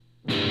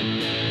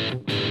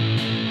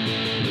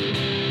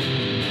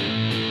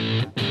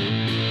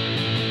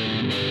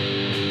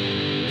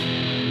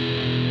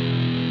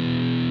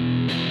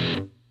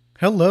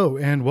Hello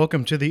and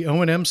welcome to the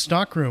O&M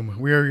Stockroom.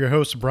 We are your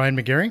hosts, Brian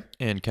McGarry.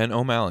 And Ken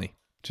O'Malley.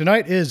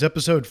 Tonight is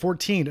episode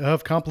 14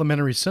 of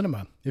Complimentary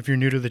Cinema. If you're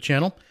new to the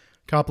channel,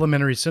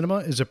 Complimentary Cinema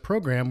is a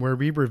program where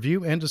we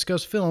review and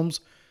discuss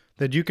films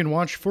that you can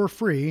watch for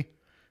free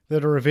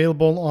that are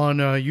available on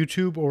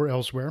YouTube or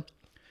elsewhere.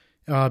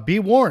 Be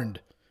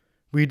warned,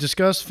 we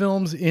discuss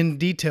films in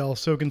detail,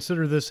 so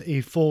consider this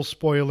a full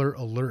spoiler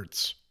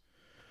alerts.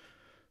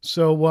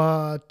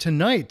 So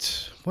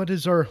tonight,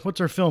 what's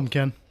our film,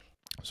 Ken?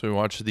 So we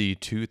watched the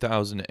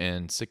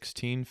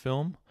 2016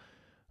 film,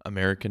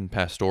 American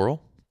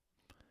Pastoral,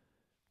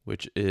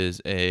 which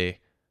is a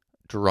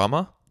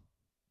drama,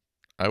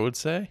 I would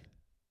say.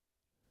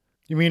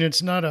 You mean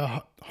it's not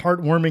a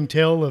heartwarming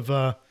tale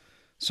of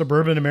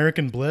suburban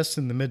American bliss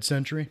in the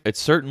mid-century? It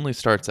certainly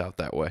starts out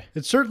that way.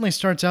 It certainly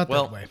starts out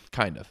that way.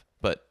 Kind of.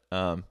 But,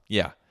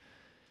 yeah.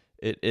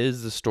 It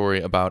is the story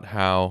about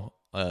how...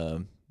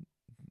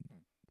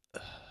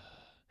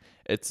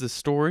 it's the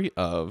story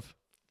of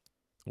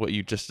what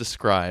you just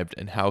described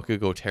and how it could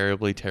go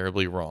terribly,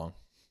 terribly wrong.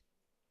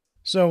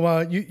 So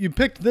you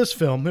picked this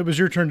film. It was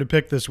your turn to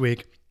pick this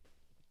week.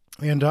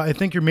 And I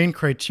think your main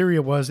criteria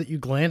was that you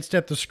glanced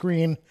at the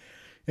screen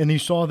and you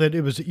saw that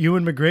it was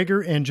Ewan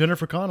McGregor and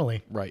Jennifer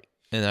Connelly. Right.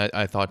 And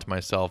I thought to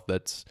myself,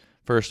 that's,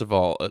 first of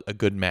all, a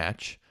good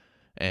match.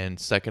 And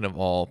second of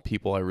all,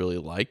 people I really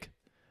like.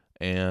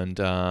 And,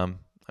 I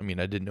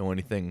didn't know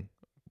anything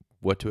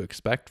what to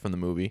expect from the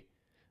movie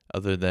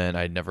other than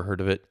I'd never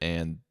heard of it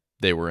and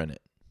they were in it.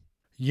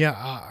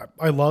 Yeah,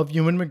 I love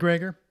Ewan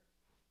McGregor.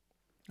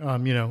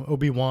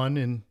 Obi-Wan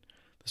in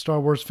the Star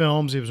Wars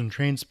films. He was in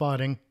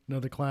Trainspotting,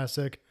 another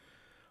classic.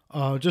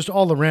 Just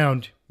all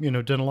around,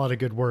 done a lot of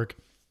good work.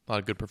 A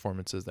lot of good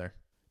performances there.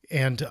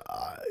 And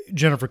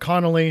Jennifer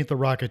Connelly, The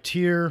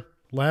Rocketeer,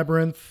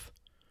 Labyrinth,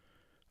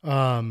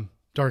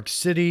 Dark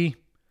City.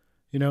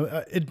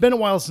 It'd been a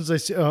while since I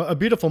see A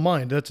Beautiful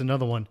Mind. That's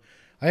another one.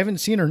 I haven't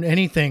seen her in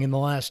anything in the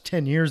last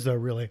 10 years, though,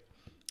 really.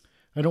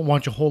 I don't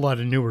watch a whole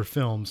lot of newer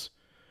films.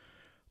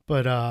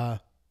 But,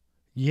 I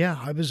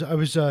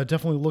was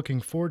definitely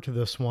looking forward to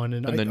this one.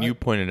 And then you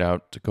pointed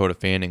out Dakota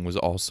Fanning was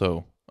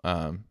also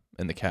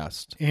in the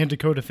cast. And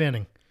Dakota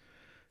Fanning,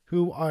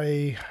 who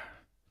I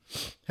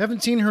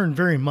haven't seen her in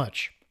very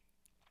much.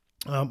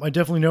 I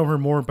definitely know her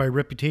more by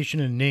reputation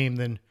and name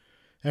than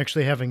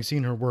actually having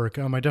seen her work.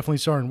 I definitely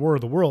saw her in War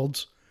of the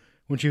Worlds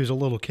when she was a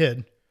little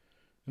kid.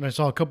 And I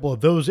saw a couple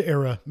of those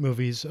era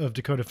movies of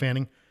Dakota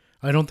Fanning.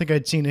 I don't think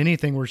I'd seen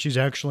anything where she's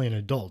actually an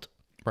adult.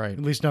 Right. At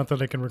least not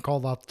that I can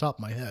recall off the top of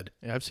my head.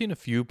 Yeah, I've seen a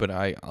few, but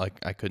I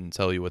couldn't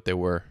tell you what they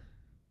were.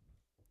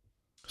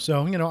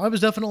 So, I was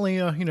definitely,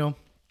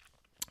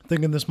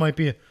 thinking this might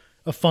be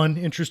a fun,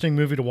 interesting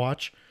movie to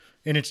watch.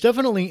 And it's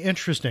definitely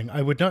interesting.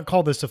 I would not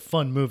call this a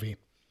fun movie.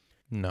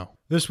 No.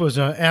 This was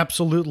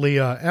absolutely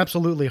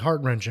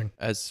heart-wrenching.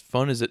 As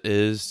fun as it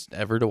is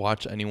ever to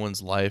watch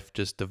anyone's life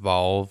just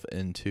devolve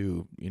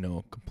into,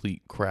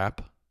 complete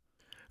crap.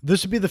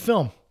 This would be the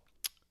film.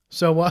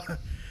 So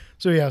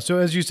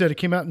as you said, it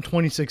came out in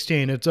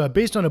 2016. It's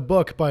based on a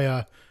book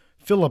by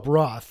Philip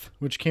Roth,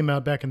 which came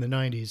out back in the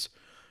 90s.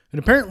 And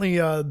apparently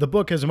the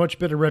book has a much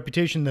better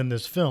reputation than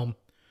this film,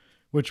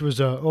 which was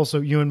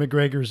also Ewan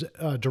McGregor's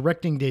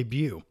directing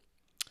debut.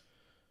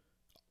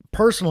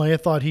 Personally, I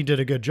thought he did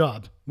a good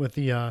job with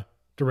the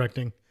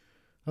directing.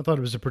 I thought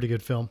it was a pretty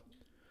good film.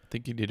 I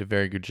think he did a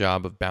very good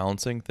job of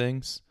balancing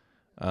things,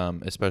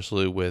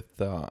 especially with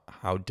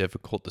how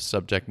difficult the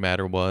subject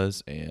matter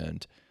was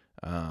and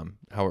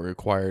how it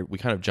required. We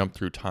kind of jumped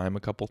through time a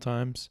couple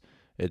times.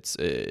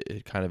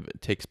 It kind of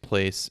takes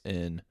place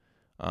in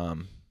a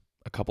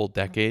couple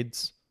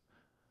decades.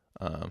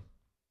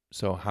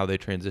 So how they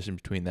transition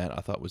between that,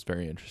 I thought was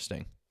very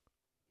interesting.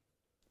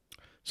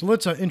 So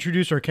let's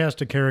introduce our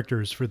cast of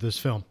characters for this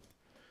film.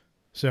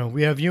 So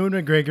we have Ewan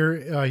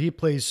McGregor. He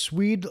plays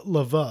Swede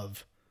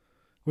Lvov,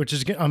 which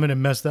is, I'm going to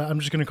mess that. I'm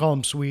just going to call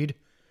him Swede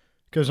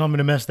because I'm going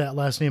to mess that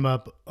last name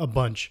up a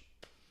bunch.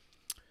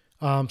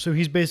 So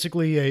he's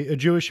basically a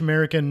Jewish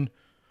American,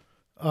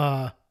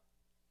 war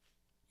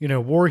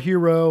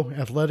hero,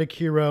 athletic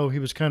hero. He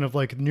was kind of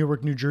like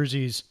Newark, New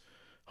Jersey's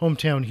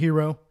hometown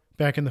hero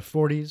back in the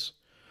 40s.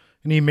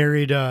 And he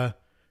married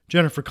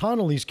Jennifer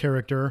Connelly's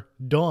character,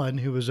 Dawn,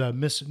 who was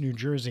Miss New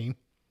Jersey.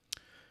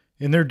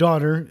 And their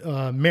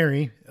daughter,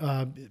 Mary,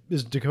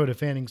 is Dakota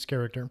Fanning's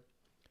character.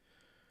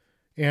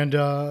 And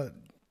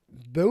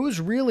those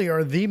really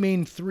are the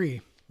main three.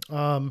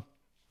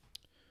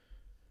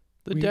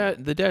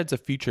 The dad's a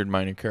featured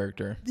minor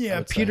character.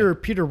 Yeah, Peter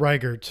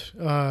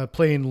Riegert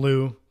playing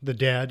Lou, the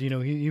dad.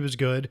 He was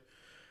good.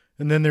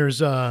 And then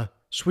there's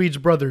Swede's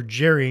brother,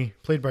 Jerry,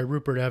 played by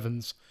Rupert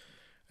Evans.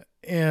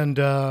 And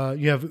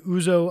you have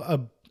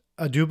Uzo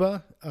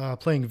Aduba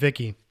playing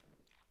Vicky.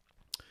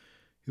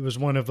 He was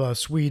one of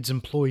Swede's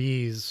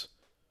employees.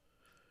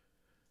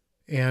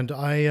 And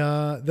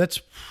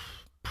that's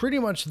pretty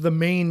much the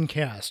main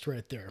cast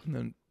right there. And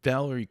then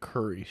Valerie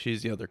Curry,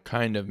 she's the other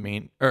kind of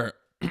main,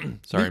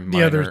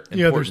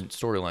 important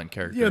storyline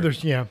character.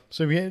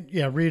 So we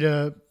had,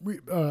 Rita,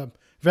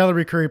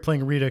 Valerie Curry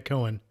playing Rita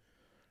Cohen.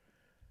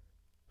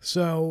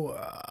 So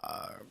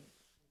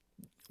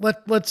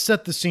let's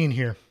set the scene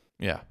here.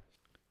 Yeah.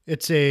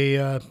 It's a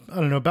I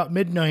don't know, about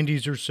mid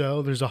 '90s or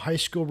so. There's a high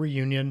school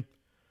reunion.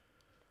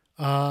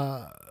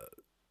 An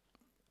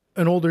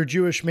older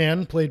Jewish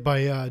man played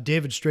by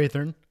David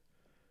Strathern.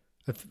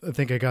 I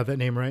think I got that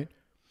name right.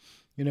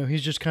 You know,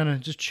 he's just kind of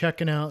just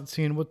checking out,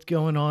 seeing what's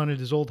going on at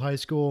his old high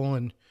school,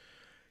 and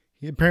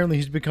apparently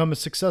he's become a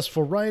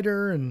successful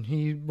writer, and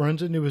he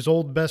runs into his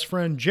old best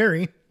friend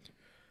Jerry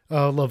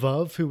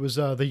Lavov, who was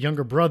the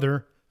younger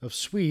brother of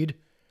Swede.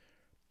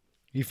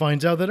 He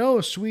finds out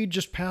that Swede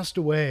just passed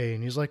away,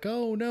 and he's like,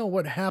 oh no,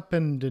 what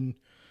happened? And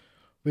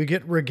we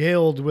get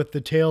regaled with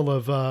the tale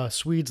of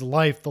Swede's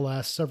life the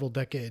last several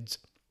decades.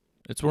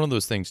 It's one of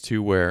those things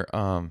too where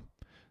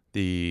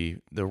the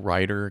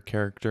writer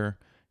character,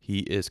 he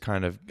is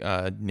kind of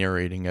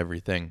narrating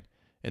everything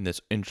in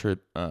this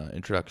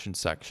introduction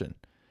section,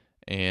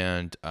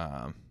 and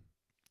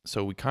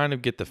so we kind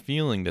of get the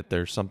feeling that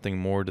there's something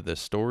more to this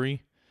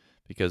story,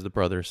 because the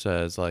brother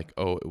says like,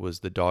 oh, it was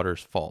the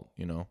daughter's fault,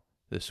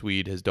 the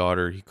Swede, his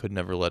daughter, he could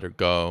never let her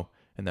go,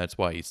 and that's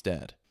why he's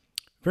dead.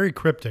 Very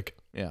cryptic.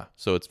 Yeah,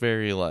 so it's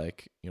very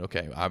like,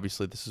 okay,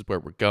 obviously this is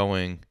where we're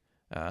going,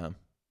 kind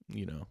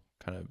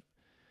of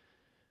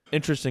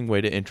interesting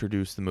way to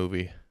introduce the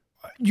movie.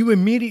 You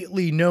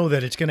immediately know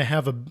that it's going to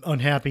have an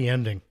unhappy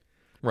ending.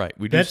 Right.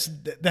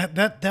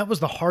 That was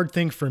the hard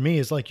thing for me,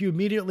 is like you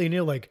immediately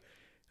knew like,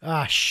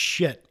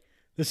 shit,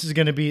 this is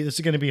going to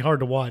be hard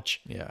to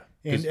watch. Yeah.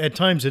 And at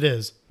times it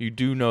is. You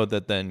do know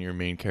that then your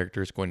main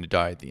character is going to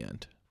die at the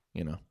end,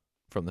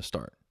 from the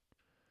start.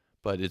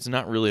 But it's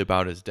not really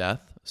about his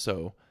death,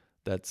 so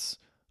it's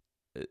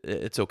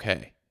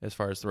okay as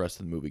far as the rest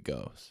of the movie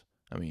goes.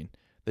 I mean,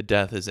 the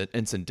death is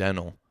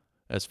incidental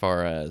as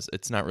far as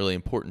it's not really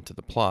important to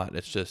the plot.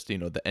 It's just,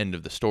 the end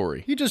of the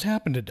story. He just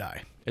happened to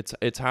die.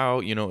 It's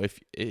how,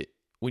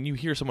 when you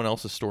hear someone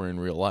else's story in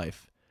real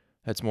life,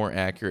 that's more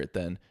accurate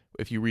than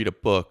if you read a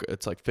book.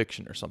 It's like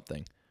fiction or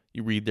something.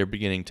 You read their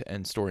beginning to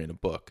end story in a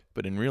book.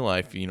 But in real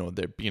life,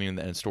 their beginning and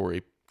the end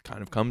story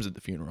kind of comes at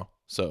the funeral.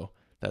 So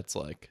that's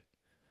like,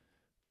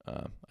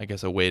 I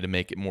guess, a way to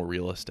make it more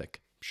realistic.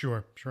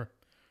 Sure.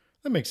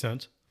 That makes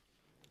sense.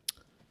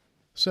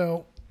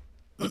 So,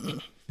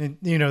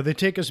 they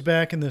take us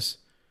back in this,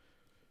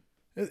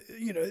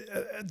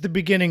 at the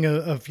beginning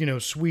of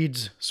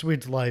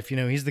Swede's life.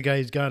 He's the guy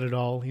who's got it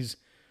all. He's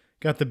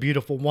got the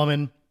beautiful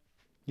woman.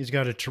 He's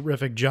got a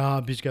terrific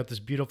job. He's got this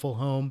beautiful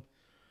home,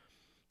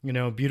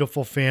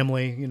 beautiful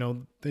family.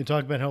 They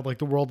talk about how like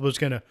the world was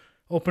going to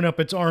open up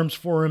its arms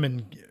for him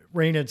and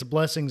rain its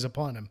blessings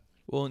upon him.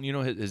 Well, and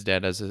his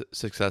dad has a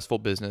successful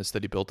business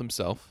that he built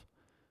himself,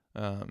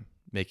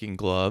 making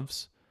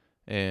gloves,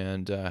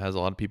 and has a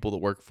lot of people that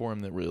work for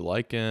him that really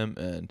like him,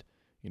 and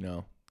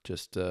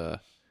just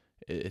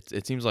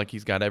it seems like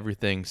he's got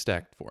everything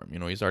stacked for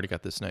him. He's already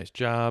got this nice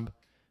job,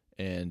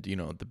 and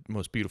the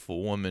most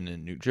beautiful woman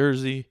in New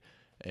Jersey,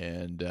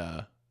 and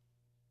how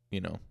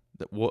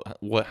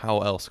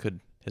else could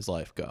his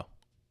life go?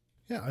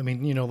 Yeah, I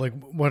mean, like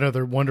what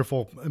other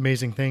wonderful,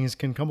 amazing things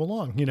can come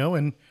along,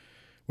 and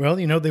well,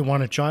 they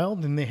want a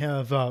child, and they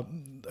have a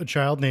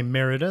child named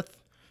Meredith,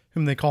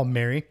 whom they call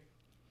Mary,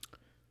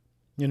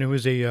 who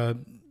is a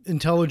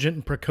intelligent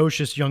and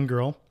precocious young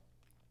girl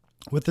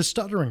with a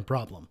stuttering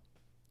problem.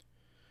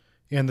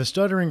 And the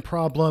stuttering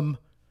problem,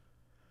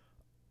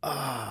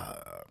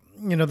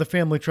 the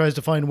family tries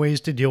to find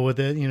ways to deal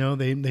with it.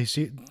 They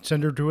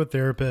send her to a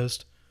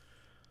therapist.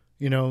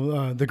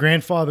 The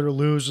grandfather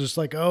Lou's is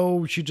like,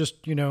 oh, she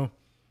just,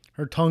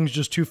 her tongue's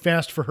just too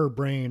fast for her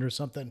brain or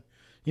something.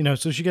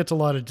 So she gets a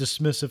lot of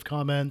dismissive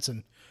comments,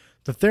 and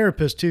the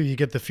therapist too, you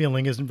get the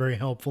feeling isn't very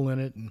helpful in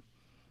it, and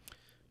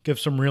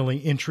gives some really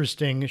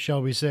interesting,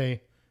 shall we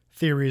say,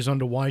 theories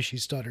onto why she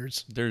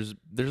stutters. There's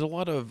a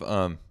lot of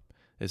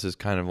this is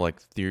kind of like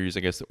theories,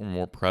 I guess, that were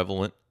more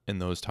prevalent in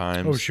those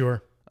times. Oh,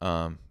 sure.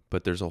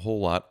 But there's a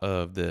whole lot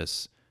of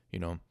this,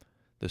 the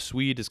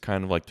Swede is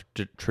kind of like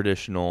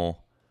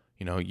traditional,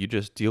 you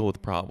just deal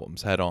with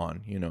problems head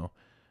on,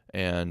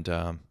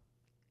 and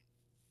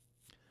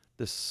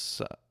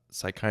this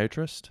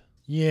psychiatrist.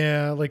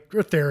 Yeah, like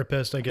a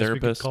therapist, I guess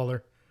we could call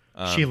her.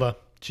 Sheila.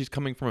 She's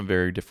coming from a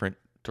very different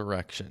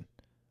direction,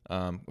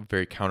 a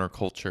very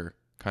counterculture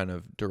kind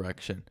of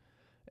direction.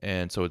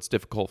 And so it's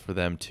difficult for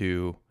them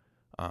to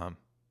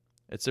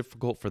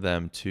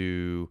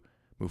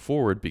move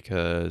forward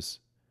because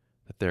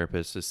the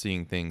therapist is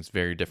seeing things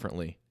very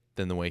differently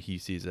than the way he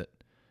sees it.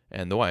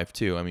 And the wife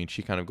too. I mean,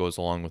 she kind of goes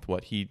along with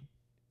what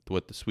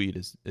the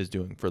Swede is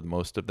doing for the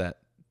most of that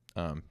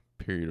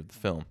period of the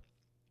film.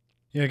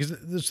 Yeah, because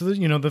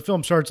the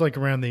film starts like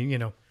around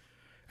the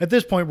at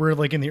this point we're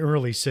like in the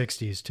early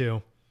 '60s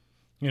too.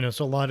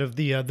 So a lot of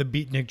the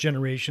beatnik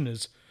generation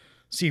is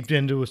seeped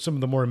into some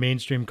of the more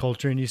mainstream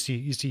culture, and you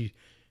see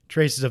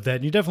traces of that.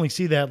 And you definitely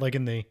see that like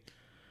in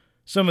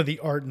some of the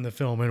art in the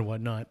film and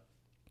whatnot.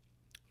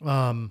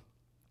 But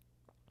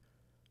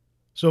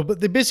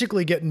they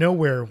basically get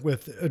nowhere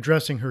with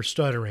addressing her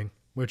stuttering,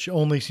 which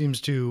only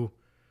seems to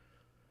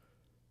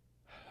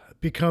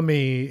become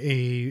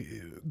a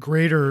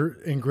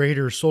greater and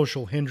greater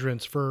social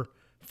hindrance for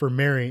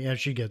Mary as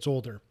she gets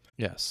older.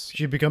 Yes.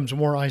 She becomes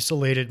more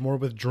isolated, more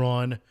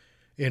withdrawn,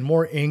 and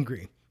more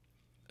angry.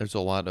 There's a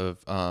lot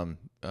of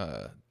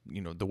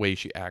the way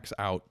she acts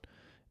out,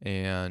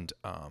 and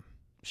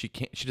she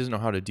doesn't know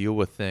how to deal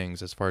with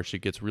things as far as she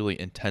gets really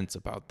intense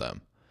about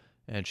them,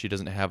 and she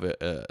doesn't have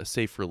a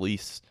safe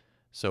release,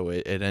 so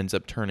it ends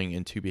up turning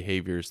into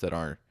behaviors that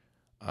are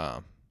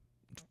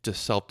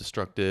just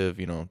self-destructive,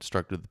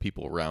 destructive to the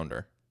people around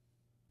her.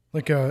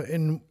 Like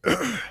in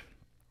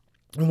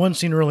in one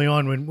scene early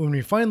on, when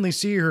we finally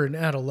see her in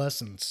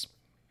adolescence,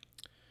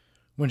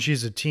 when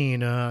she's a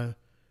teen,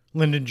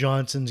 Lyndon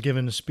Johnson's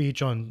giving a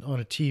speech on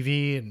a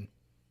TV, and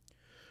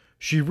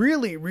she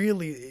really,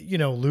 really,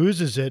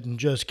 loses it and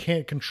just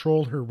can't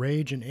control her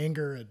rage and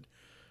anger at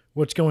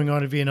what's going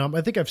on in Vietnam.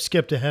 I think I've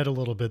skipped ahead a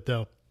little bit,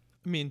 though.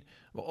 I mean,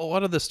 a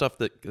lot of the stuff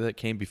that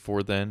came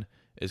before then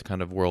is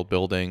kind of world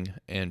building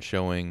and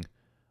showing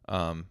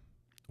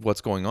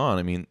what's going on.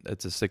 I mean,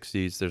 it's the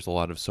 60s. There's a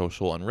lot of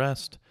social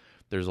unrest.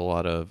 There's a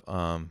lot of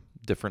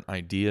different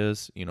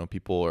ideas.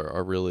 People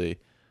are really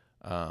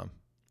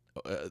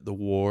the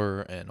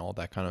war and all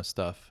that kind of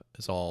stuff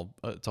is all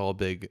a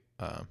big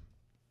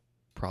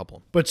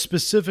problem. But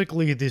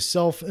specifically, the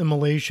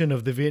self-immolation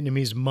of the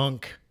Vietnamese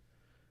monk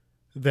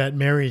that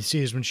Mary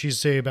sees when she's,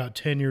 say, about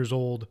 10 years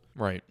old.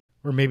 Right.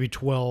 Or maybe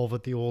 12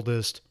 at the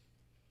oldest.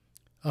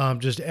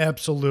 Just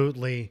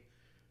absolutely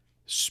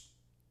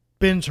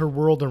spins her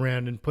world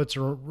around and puts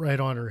her right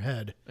on her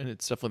head. And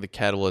it's definitely the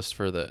catalyst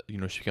for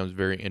she becomes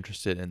very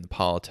interested in the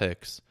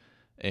politics.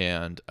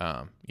 And,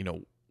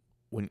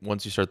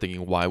 once you start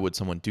thinking, why would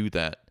someone do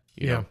that?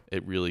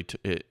 It really,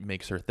 it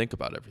makes her think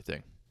about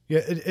everything. Yeah,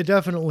 it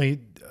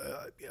definitely,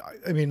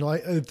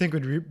 I think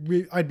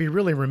I'd be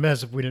really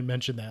remiss if we didn't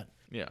mention that.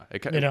 Yeah,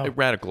 it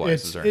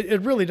radicalizes her.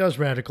 It really does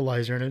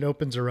radicalize her, and it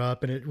opens her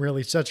up, and it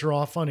really sets her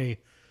off on a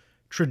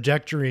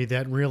trajectory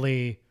that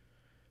really,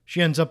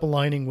 she ends up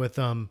aligning with,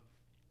 so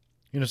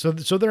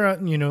they're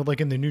out,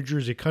 like in the New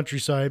Jersey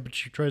countryside, but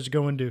she tries to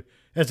go into,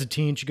 as a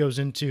teen, she goes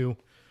into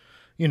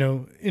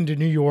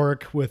New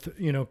York with,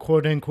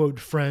 quote unquote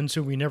friends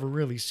who we never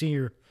really see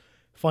or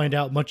find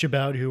out much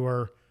about, who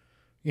are,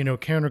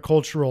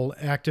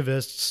 countercultural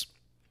activists,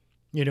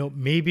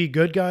 maybe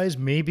good guys,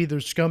 maybe they're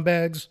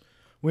scumbags.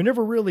 We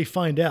never really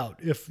find out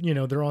if,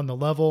 they're on the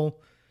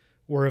level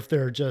or if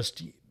they're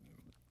just,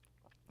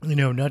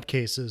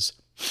 nutcases.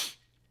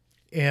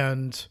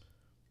 And,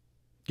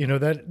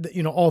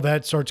 all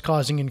that starts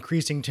causing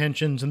increasing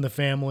tensions in the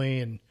family.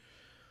 And,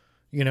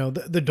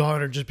 the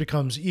daughter just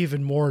becomes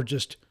even more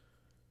just,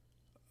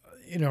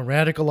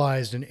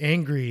 radicalized and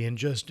angry and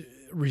just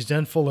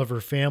resentful of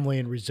her family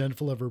and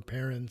resentful of her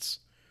parents.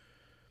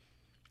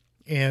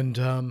 And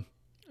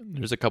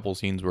there's a couple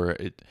scenes where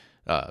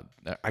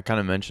I kind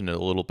of mentioned it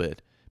a little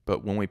bit,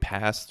 but when we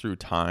passed through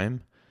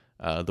time,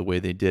 the way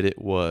they did it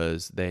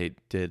was they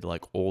did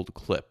like old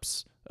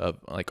clips of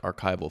like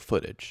archival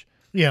footage.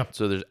 Yeah.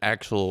 So there's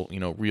actual,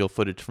 real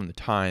footage from the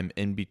time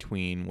in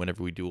between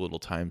whenever we do a little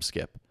time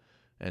skip.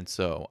 And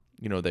so,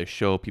 they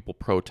show people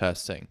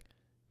protesting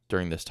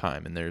during this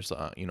time, and there's,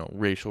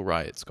 racial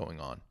riots going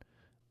on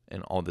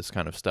and all this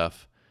kind of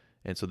stuff.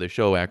 And so they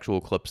show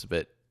actual clips of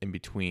it in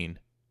between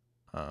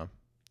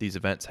these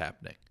events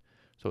happening.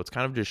 So it's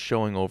kind of just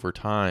showing over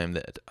time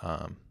that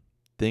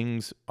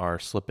things are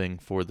slipping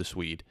for the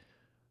Swede.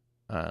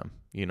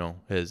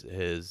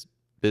 His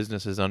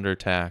business is under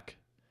attack.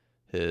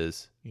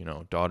 His,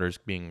 daughter's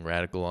being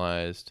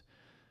radicalized.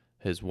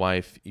 His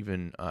wife,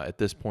 even at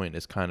this point,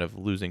 is kind of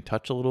losing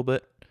touch a little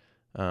bit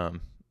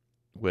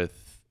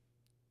with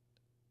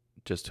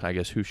just, I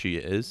guess, who she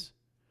is.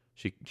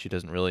 She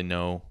doesn't really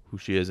know who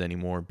she is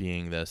anymore,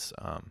 being this,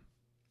 I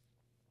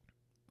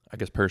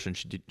guess, person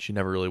she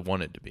never really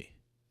wanted to be.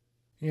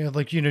 Yeah,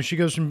 like, she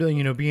goes from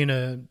being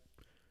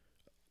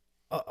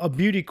a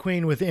beauty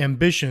queen with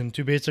ambition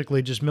to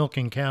basically just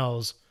milking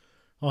cows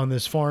on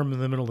this farm in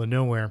the middle of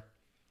nowhere,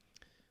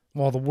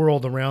 while the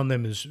world around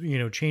them is,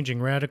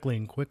 changing radically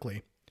and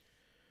quickly.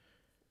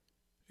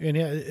 And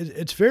yeah,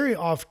 it's very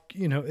off,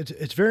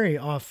 it's very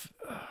off.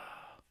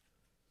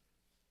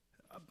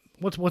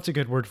 What's a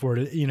good word for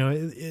it?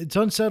 It's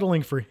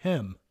unsettling for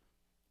him.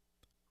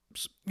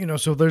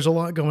 So there's a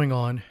lot going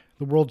on.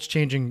 The world's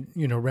changing,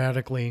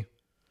 radically.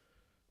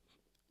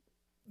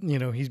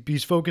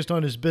 He's focused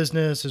on his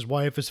business. His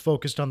wife is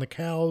focused on the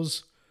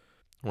cows.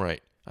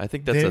 Right. I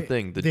think that's the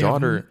thing. The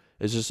daughter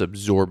is just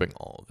absorbing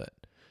all of it.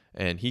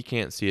 And he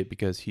can't see it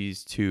because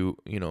he's too,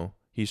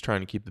 he's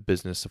trying to keep the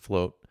business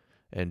afloat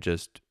and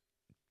just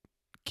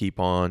keep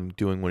on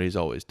doing what he's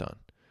always done.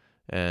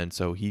 And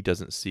so he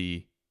doesn't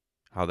see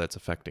how that's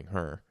affecting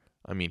her.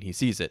 I mean, he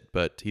sees it,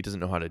 but he doesn't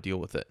know how to deal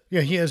with it.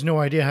 Yeah, he has no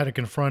idea how to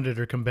confront it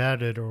or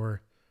combat it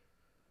or...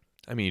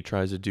 I mean, he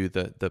tries to do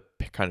the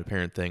kind of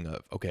parent thing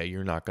of, okay,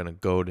 you're not going to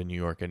go to New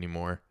York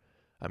anymore.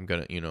 I'm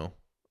going to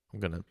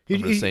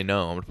say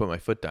no. I'm going to put my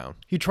foot down.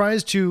 He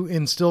tries to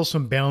instill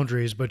some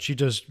boundaries, but she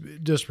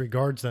just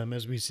disregards them,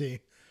 as we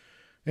see.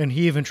 And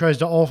he even tries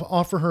to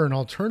offer her an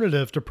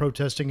alternative to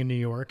protesting in New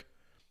York.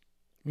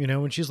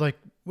 And she's like,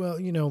 well,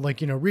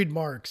 read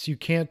Marx. You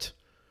can't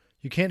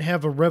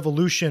have a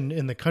revolution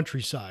in the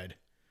countryside.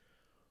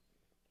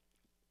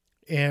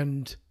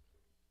 And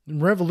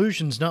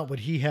revolution's not what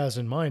he has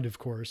in mind, of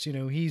course.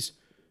 He's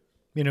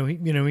a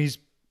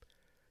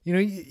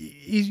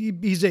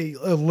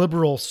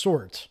liberal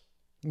sort.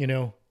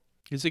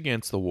 He's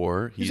against the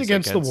war. He's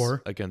against the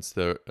war, against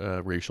the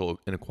racial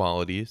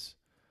inequalities.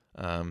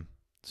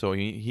 So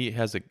he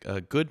has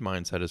a good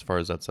mindset as far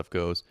as that stuff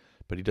goes,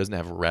 but he doesn't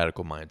have a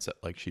radical mindset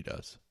like she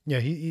does. Yeah,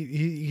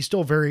 he's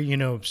still very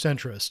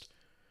centrist,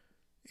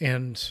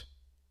 and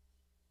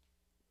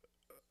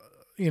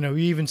you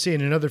even see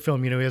in another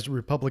film, he has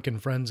Republican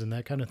friends and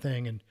that kind of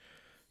thing, and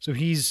so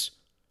he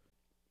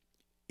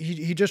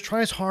just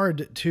tries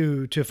hard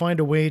to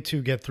find a way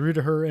to get through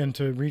to her and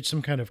to reach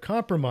some kind of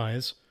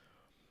compromise.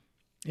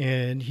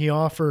 And he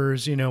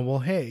offers, well,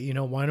 hey,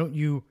 why don't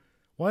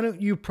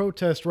you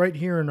protest right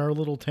here in our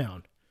little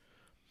town?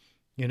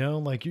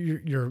 Like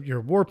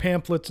your war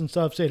pamphlets and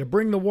stuff say to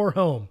bring the war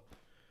home.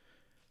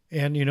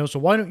 And, so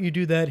why don't you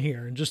do that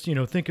here? And just,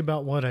 think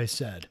about what I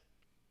said.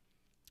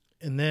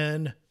 And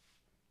then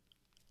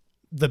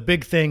the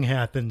big thing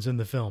happens in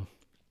the film.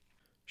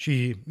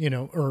 She,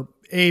 or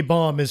a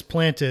bomb is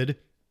planted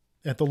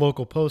at the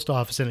local post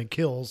office and it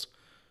kills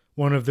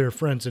one of their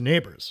friends and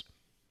neighbors.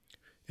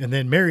 And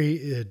then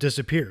Mary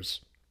disappears,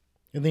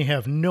 and they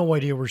have no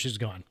idea where she's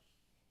gone.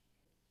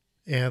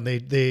 And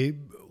they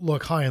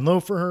look high and low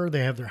for her.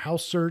 They have their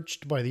house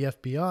searched by the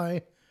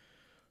FBI.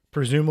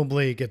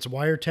 Presumably it gets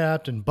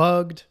wiretapped and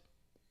bugged.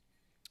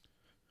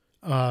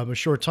 A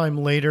short time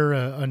later,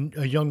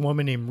 a young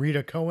woman named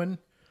Rita Cohen,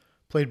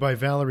 played by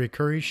Valerie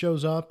Curry,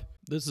 shows up.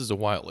 This is a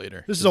while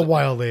later. Is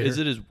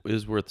it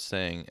is worth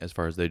saying as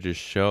far as they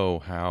just show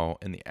how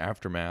in the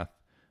aftermath,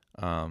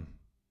 the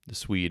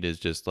Swede is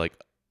just like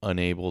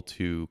unable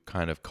to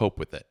kind of cope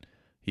with it.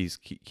 He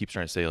keeps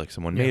trying to say like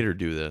someone made her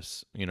do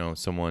this,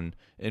 someone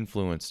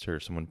influenced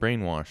her, someone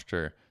brainwashed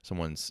her,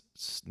 someone's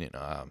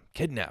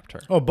kidnapped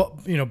her. Oh,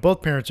 but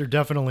both parents are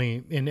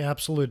definitely in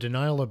absolute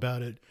denial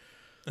about it,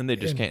 and they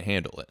just can't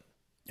handle it.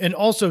 And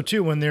also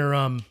too, when they're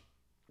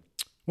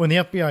when the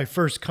FBI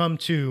first come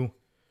to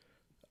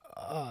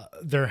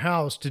their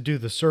house to do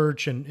the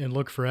search and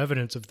look for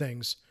evidence of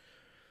things,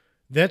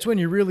 that's when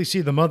you really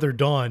see the mother,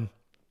 Dawn,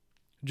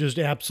 just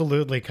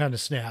absolutely kind of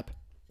snap.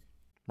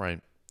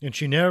 Right. And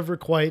she never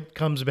quite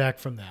comes back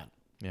from that.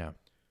 Yeah.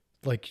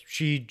 Like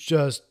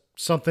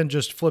something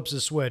just flips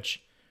a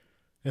switch,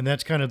 and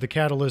that's kind of the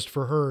catalyst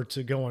for her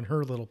to go on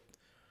her little,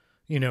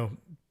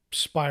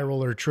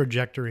 spiral or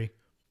trajectory.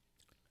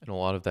 And a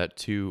lot of that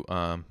too,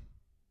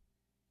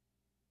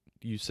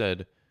 you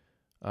said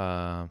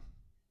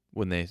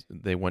when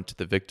they went to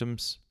the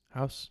victim's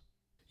house?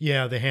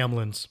 Yeah, the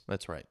Hamlins.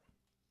 That's right.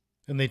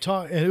 And they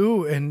talk,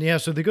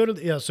 so they go to,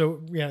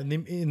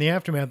 in the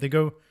aftermath, they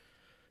go,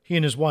 he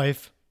and his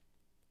wife,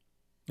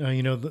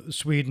 the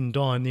Swede and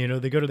Dawn,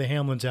 they go to the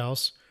Hamlins'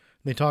 house,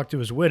 and they talk to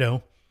his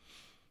widow,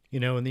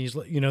 and these,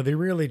 they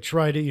really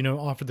try to,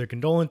 offer their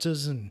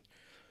condolences and,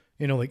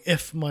 like,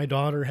 if my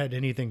daughter had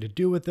anything to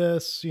do with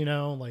this,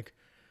 like,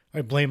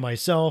 I blame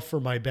myself for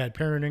my bad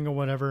parenting or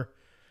whatever.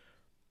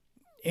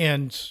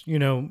 And,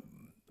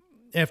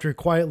 after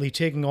quietly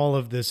taking all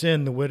of this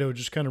in, the widow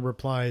just kind of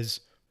replies,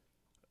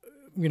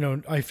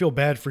 I feel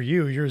bad for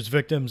you. You're as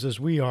victims as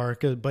we are.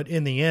 But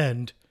in the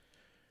end,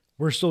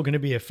 we're still going to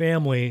be a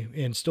family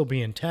and still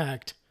be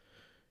intact.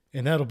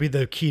 And that'll be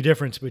the key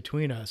difference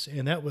between us.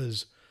 And that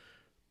was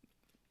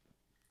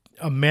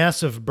a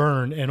massive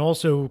burn and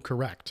also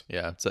correct.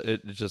 Yeah,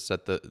 it just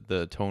set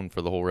the tone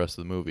for the whole rest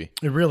of the movie.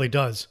 It really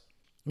does.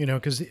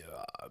 Because,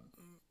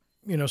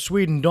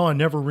 Swede and Dawn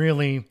never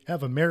really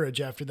have a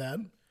marriage after that.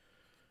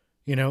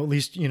 At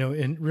least,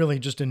 in really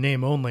just in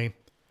name only.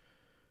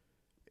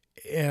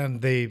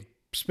 And they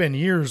spend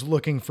years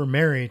looking for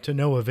Mary to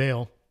no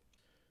avail.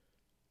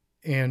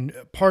 And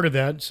part of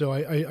that, so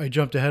I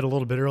jumped ahead a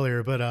little bit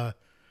earlier, but,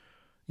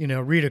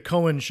 Rita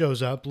Cohen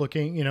shows up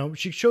looking,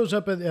 she shows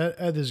up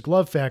at this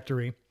glove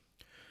factory,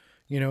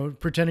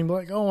 pretending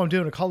like, oh, I'm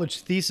doing a college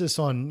thesis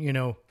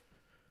on,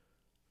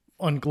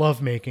 on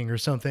glove making or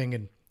something.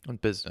 And on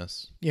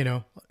business,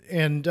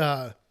 and,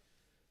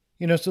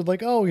 so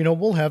like, oh,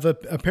 we'll have a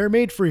pair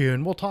made for you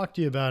and we'll talk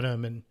to you about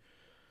them. And,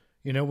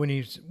 when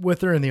he's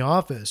with her in the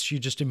office, she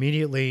just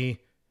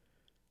immediately,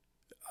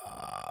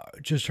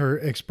 just her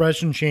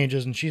expression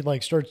changes and she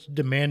like starts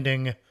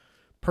demanding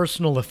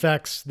personal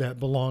effects that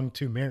belong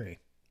to Mary.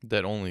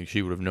 That only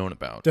she would have known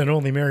about. That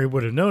only Mary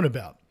would have known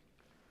about.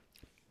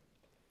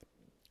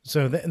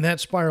 So and that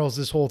spirals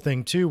this whole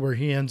thing too, where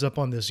he ends up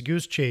on this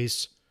goose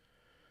chase,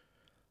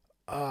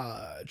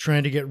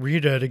 trying to get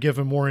Rita to give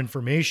him more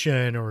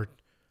information or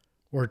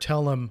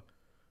tell him,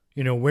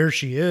 where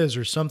she is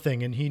or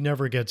something, and he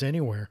never gets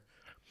anywhere.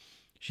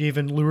 She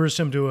even lures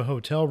him to a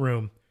hotel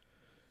room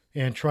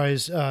and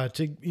tries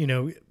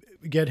to,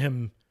 get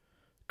him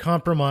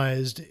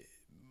compromised,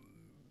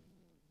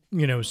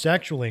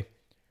 sexually.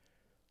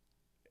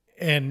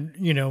 And,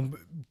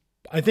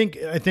 I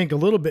think a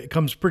little bit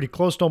comes pretty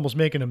close to almost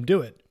making him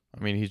do it.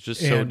 I mean, he's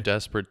just so And-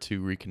 desperate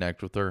to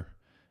reconnect with her,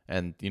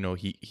 and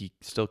he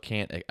still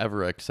can't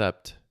ever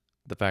accept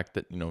the fact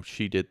that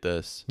she did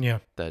this, Yeah.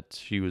 that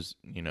she was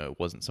it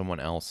wasn't someone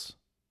else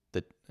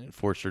that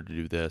forced her to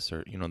do this,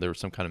 or there was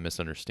some kind of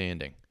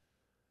misunderstanding.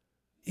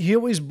 He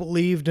always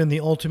believed in the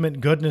ultimate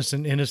goodness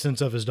and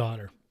innocence of his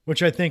daughter,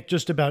 which I think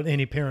just about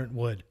any parent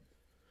would,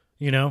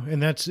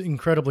 and that's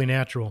incredibly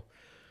natural.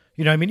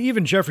 I mean,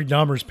 even Jeffrey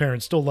Dahmer's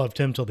parents still loved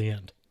him till the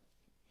end,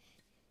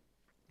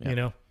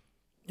 Yeah.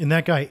 and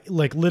that guy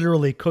like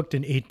literally cooked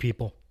and ate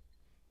people.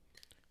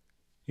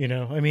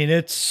 I mean,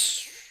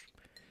 his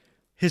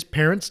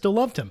parents still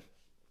loved him,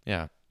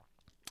 Yeah.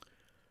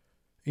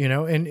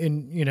 and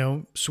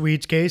in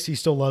Swede's case, he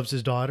still loves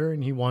his daughter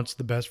and he wants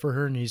the best for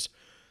her. And he's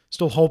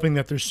still hoping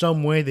that there's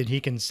some way that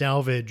he can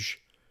salvage,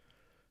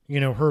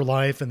 her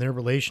life and their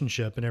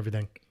relationship and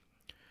everything.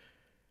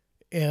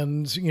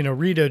 And,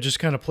 Rita just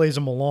kind of plays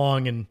him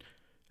along and,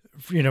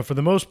 for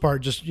the most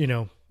part, just,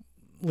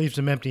 leaves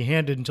him empty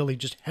handed until he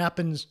just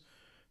happens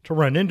to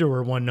run into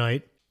her one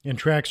night and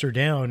tracks her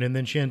down. And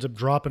then she ends up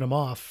dropping him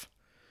off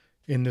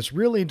in this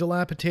really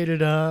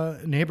dilapidated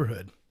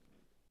neighborhood.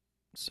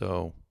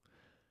 So,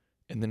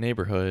 in the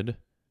neighborhood,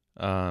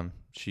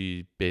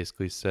 she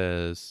basically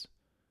says,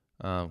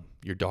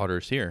 "Your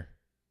daughter's here,"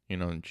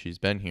 and she's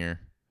been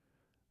here,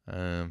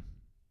 and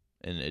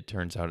it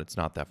turns out it's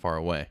not that far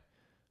away.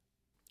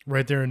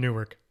 Right there in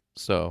Newark.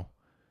 So,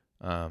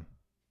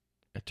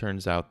 it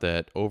turns out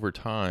that over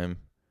time,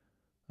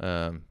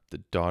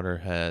 the daughter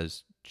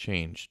has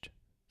changed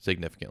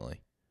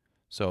significantly.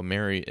 So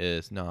Mary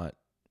is not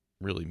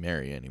really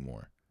Mary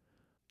anymore.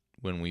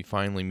 When we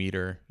finally meet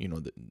her,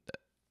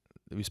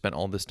 we spent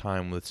all this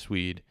time with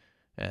Swede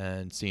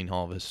and seeing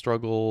all of his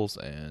struggles,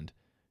 and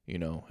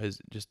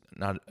his just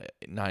not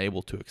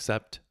able to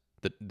accept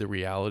the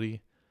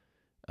reality.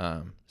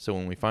 So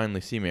when we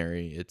finally see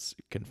Mary, it's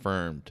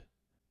confirmed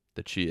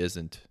that she's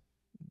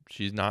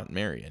not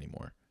Mary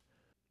anymore.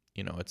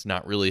 It's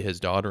not really his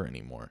daughter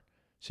anymore.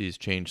 She's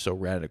changed so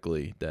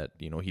radically that,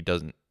 he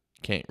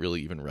can't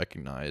really even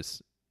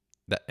recognize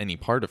that any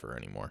part of her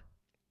anymore.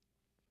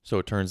 So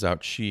it turns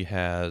out she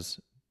has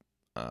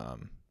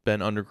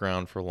been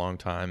underground for a long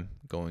time,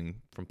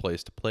 going from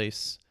place to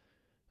place,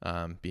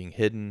 being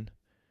hidden,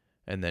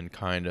 and then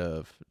kind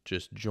of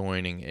just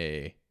joining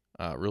a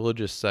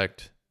religious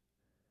sect.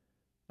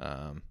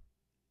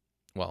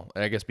 Well,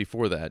 I guess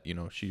before that,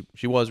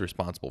 she was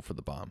responsible for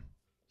the bomb.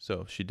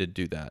 So she did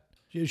do that.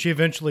 She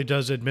eventually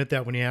does admit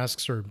that when he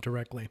asks her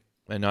directly.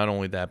 And not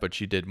only that, but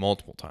she did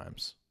multiple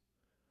times.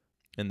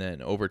 And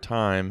then over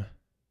time,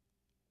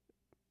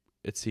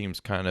 it seems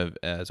kind of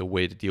as a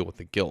way to deal with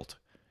the guilt,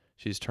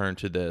 she's turned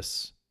to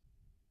this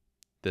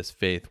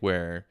faith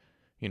where,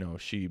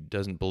 she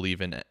doesn't believe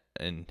in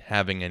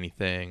having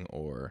anything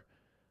or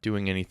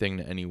doing anything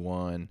to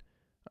anyone,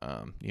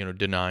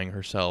 denying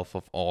herself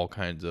of all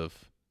kinds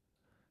of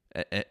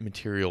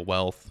material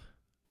wealth.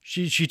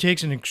 She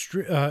takes an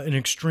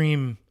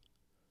extreme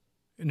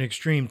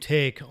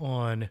take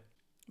on,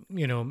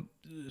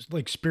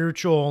 like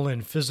spiritual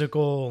and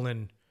physical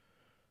and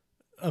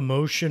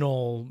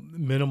emotional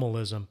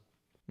minimalism.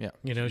 Yeah.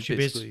 She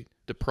basically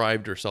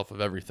deprived herself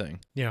of everything.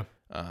 Yeah.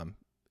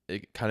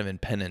 Kind of in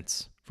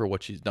penance for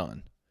what she's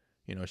done.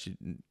 She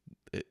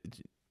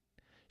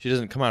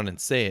doesn't come out and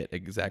say it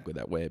exactly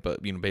that way,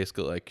 but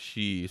basically like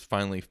she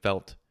finally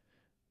felt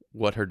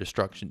what her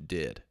destruction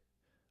did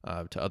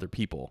to other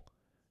people,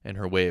 and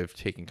her way of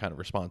taking kind of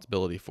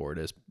responsibility for it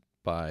is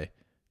by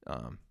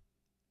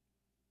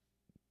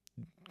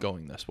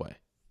going this way.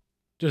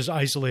 Just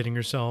isolating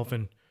herself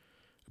and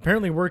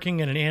apparently working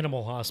in an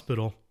animal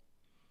hospital.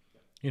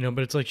 But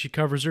it's like she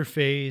covers her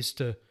face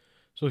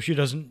so she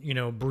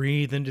doesn't,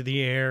 breathe into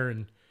the air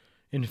and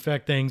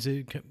infect things,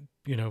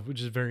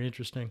 which is very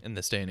interesting. In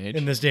this day and age?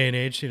 In this day and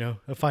age, a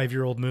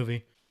 5-year-old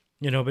movie.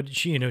 But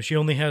she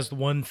only has the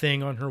one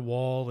thing on her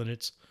wall, and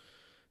it's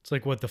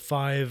like what the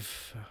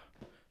five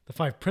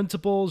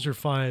principles or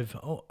five.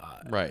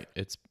 Right.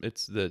 It's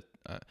the.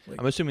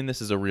 I'm assuming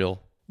this is a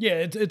real.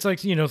 Yeah, it's like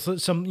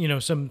some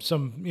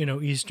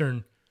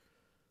Eastern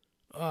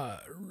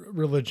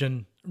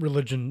religion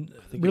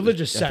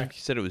religious I think sect.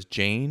 you said it was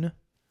Jane.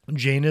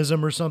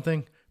 Jainism or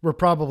something. We're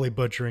probably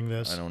butchering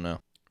this. I don't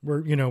know.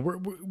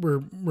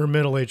 We're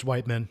middle-aged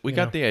white men. We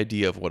got the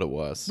idea of what it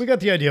was. We got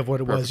the idea of what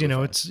it was.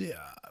 Perfectly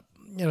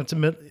fine. It's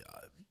a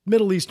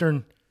Middle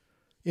Eastern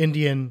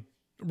Indian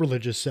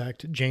religious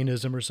sect,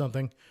 Jainism or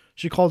something.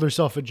 She called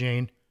herself a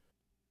Jain.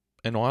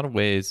 In a lot of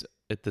ways,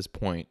 at this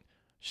point,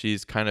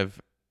 she's kind of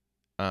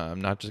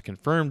not just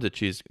confirmed that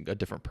she's a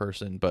different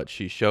person, but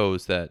she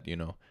shows that,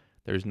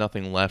 there's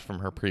nothing left from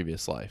her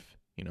previous life.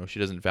 She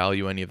doesn't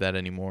value any of that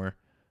anymore.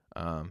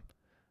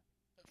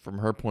 From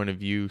her point of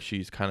view,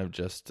 she's kind of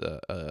just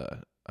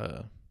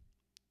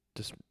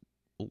just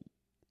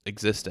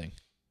existing,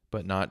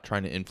 but not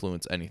trying to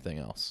influence anything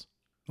else.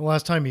 The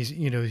last time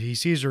he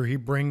sees her, he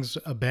brings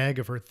a bag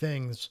of her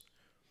things.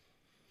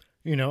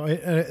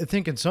 I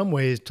think in some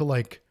ways to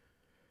like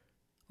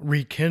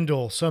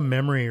rekindle some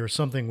memory or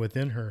something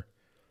within her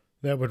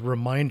that would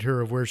remind her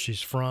of where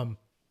she's from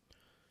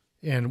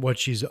and what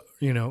she's,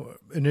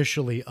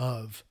 initially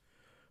of.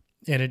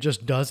 And it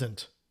just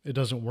doesn't. It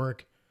doesn't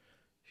work.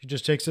 She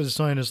just takes it as a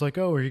sign. It's like,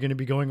 oh, are you going to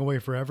be going away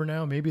forever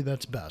now? Maybe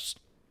that's best.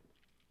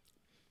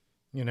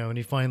 And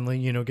he finally,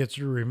 gets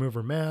her to remove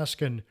her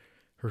mask and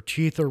her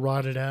teeth are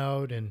rotted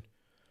out. And,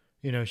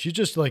 she's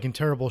just like in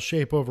terrible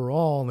shape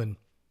overall. And,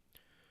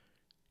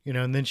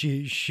 and then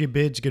she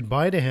bids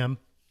goodbye to him.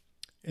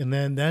 And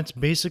then that's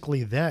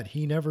basically that.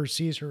 He never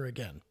sees her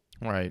again.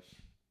 Right.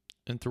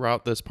 And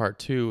throughout this part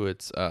too,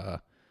 it's,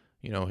 the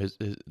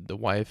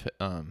wife,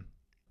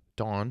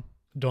 Dawn,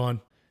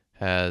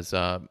 has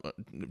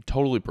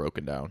totally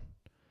broken down.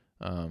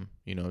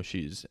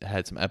 She's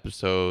had some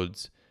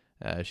episodes.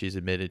 She's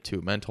admitted to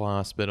a mental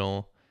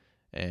hospital,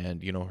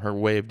 and her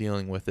way of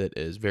dealing with it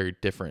is very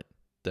different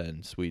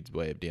than Swede's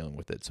way of dealing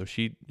with it. So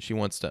she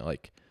wants to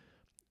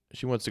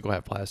go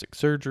have plastic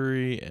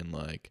surgery and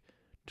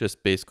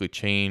just basically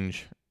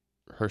change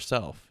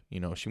herself.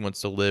 She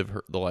wants to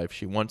live the life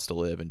she wants to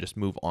live and just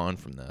move on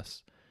from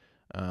this.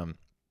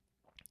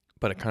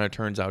 But it kind of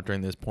turns out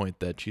during this point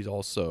that she's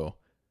also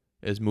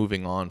is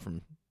moving on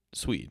from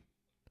Swede.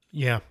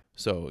 Yeah.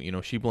 So,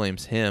 she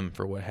blames him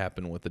for what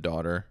happened with the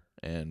daughter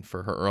and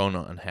for her own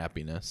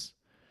unhappiness.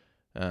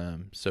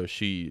 So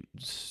she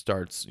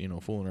starts,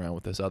 fooling around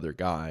with this other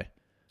guy.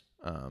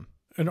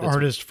 An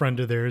artist friend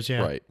of theirs,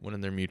 yeah. Right, one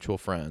of their mutual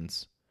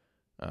friends.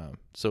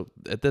 So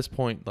at this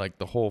point,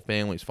 the whole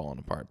family's falling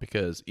apart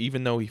because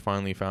even though he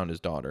finally found his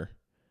daughter,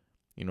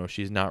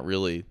 she's not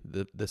really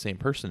the same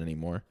person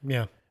anymore.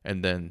 Yeah.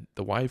 And then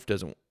the wife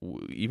doesn't,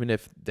 even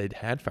if they'd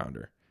had found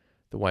her,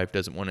 the wife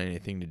doesn't want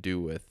anything to do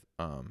with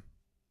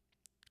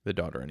the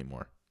daughter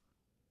anymore.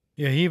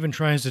 Yeah, he even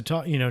tries to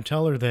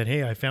tell her that,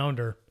 hey, I found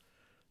her,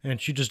 and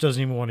she just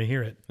doesn't even want to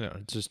hear it. Yeah,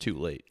 it's just too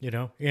late.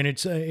 And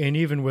it's and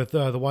even with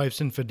the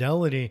wife's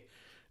infidelity,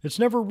 it's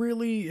not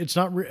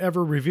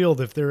ever revealed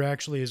if there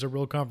actually is a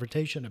real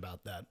confrontation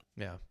about that.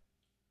 Yeah.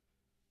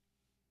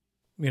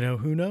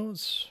 Who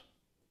knows?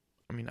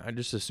 I mean, I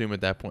just assume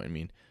at that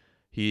point,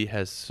 he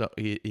has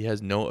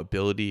no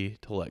ability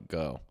to let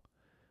go.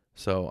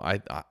 So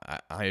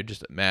I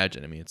just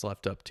imagine, it's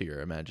left up to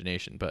your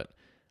imagination, but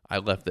I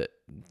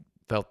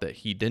felt that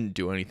he didn't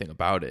do anything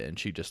about it and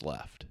she just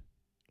left,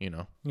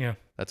 Yeah.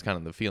 That's kind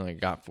of the feeling I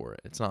got for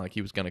it. It's not like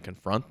he was going to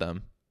confront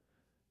them.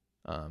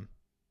 I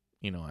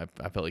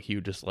felt like he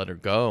would just let her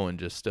go and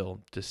just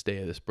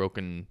stay this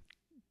broken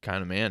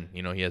kind of man.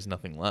 He has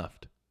nothing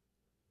left.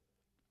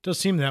 Does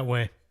seem that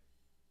way.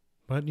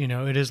 But,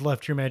 it is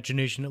left to your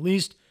imagination, at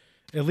least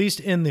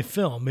in the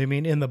film.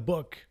 In the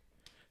book,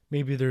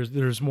 maybe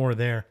there's more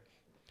there.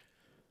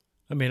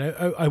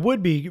 I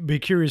would be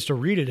curious to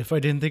read it if I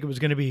didn't think it was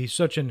going to be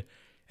such an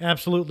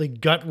absolutely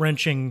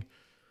gut-wrenching,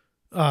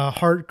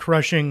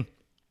 heart-crushing,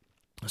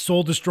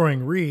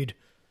 soul-destroying read,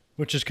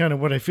 which is kind of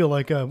what I feel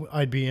like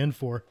I'd be in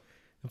for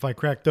if I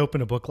cracked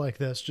open a book like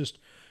this. Just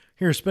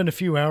here, spend a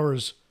few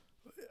hours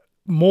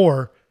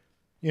more,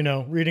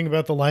 reading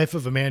about the life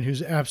of a man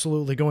who's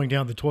absolutely going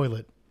down the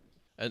toilet.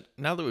 And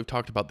now that we've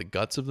talked about the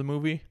guts of the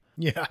movie,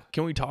 yeah,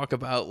 can we talk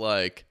about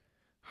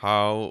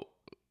how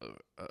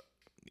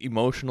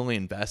emotionally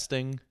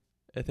investing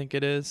I think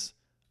it is?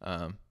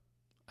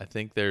 I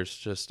think there's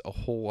just a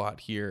whole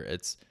lot here.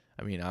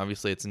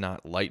 Obviously it's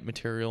not light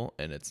material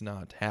and it's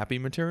not happy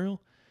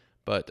material,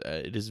 but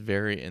it is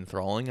very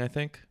enthralling, I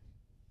think.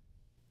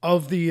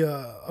 Of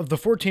the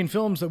 14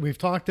 films that we've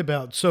talked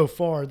about so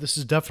far, this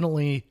is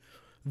definitely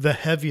the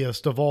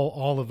heaviest of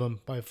all of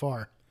them by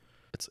far.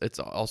 It's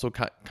also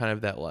kind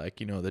of that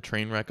the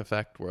train wreck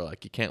effect where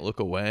you can't look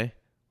away.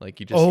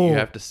 You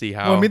have to see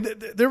how. Well,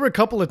 there were a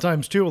couple of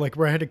times too,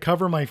 where I had to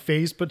cover my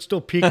face but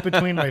still peek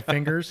between my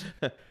fingers.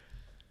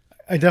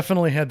 I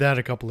definitely had that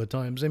a couple of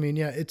times.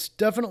 It's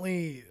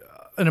definitely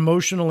an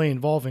emotionally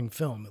involving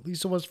film. At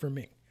least it was for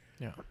me.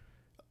 Yeah.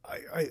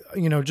 I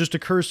just a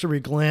cursory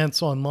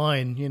glance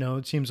online,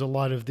 it seems a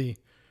lot of the,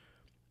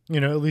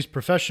 at least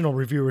professional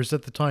reviewers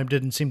at the time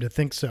didn't seem to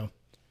think so.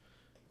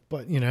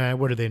 But,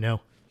 what do they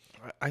know?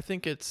 I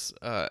think it's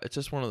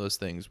just one of those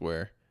things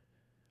where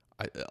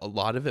a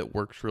lot of it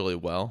works really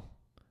well,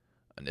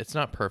 and it's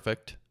not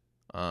perfect.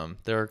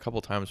 There are a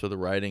couple times where the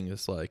writing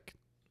is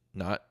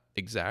not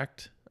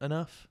exact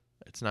enough.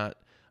 It's not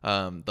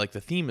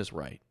the theme is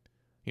right.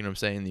 You know what I'm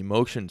saying? The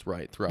emotion's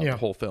right throughout the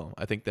whole film.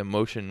 I think the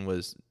emotion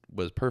was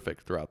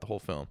perfect throughout the whole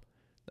film.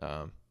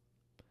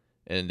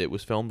 And it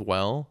was filmed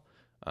well.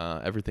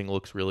 Everything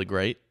looks really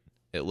great.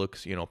 It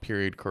looks,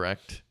 period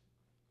correct.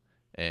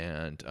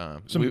 And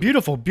some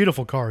beautiful,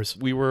 beautiful cars.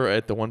 We were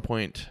at the one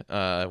point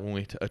when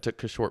we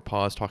took a short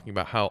pause talking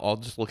about how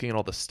just looking at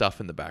all the stuff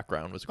in the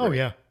background was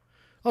great.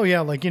 Oh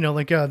yeah.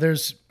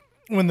 There's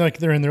when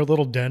they're in their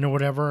little den or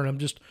whatever, and I'm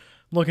just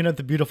looking at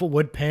the beautiful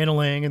wood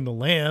paneling and the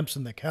lamps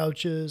and the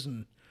couches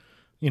and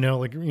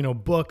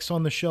books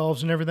on the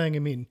shelves and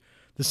everything.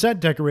 The set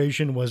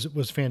decoration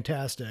was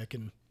fantastic,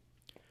 and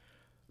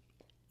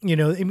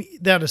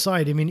that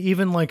aside,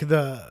 even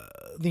the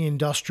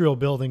industrial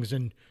buildings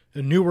in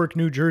Newark,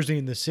 New Jersey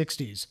in the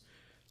 60s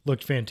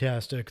looked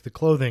fantastic. The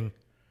clothing.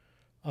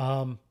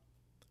 And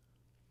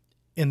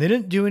they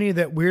didn't do any of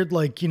that weird,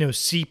 like,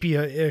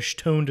 sepia-ish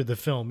tone to the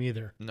film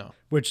either. No.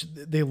 Which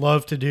they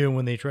love to do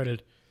when they try to,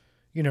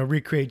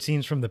 recreate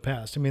scenes from the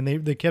past. I mean,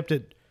 they kept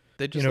it,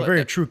 They just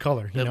very true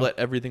color. They let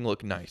everything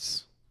look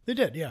nice. They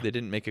did, yeah. They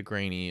didn't make it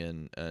grainy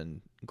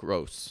and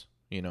gross,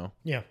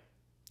 Yeah.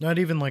 Not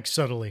even like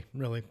subtly,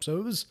 really. So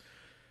it was,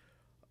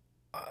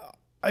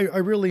 I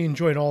really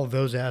enjoyed all of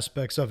those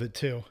aspects of it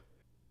too.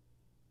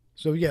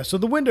 So yeah, so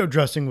the window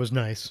dressing was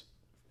nice.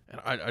 And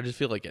I just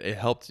feel like it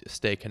helped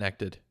stay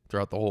connected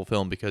throughout the whole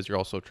film because you're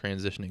also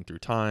transitioning through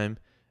time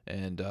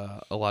and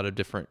a lot of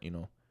different,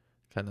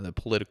 kind of the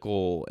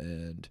political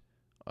and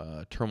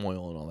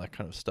turmoil and all that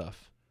kind of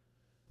stuff.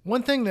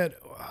 One thing that,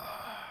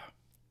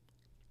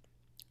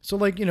 so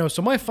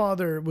my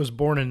father was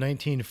born in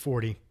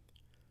 1940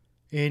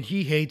 and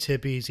he hates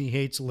hippies. He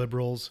hates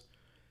liberals.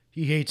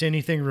 He hates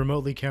anything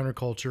remotely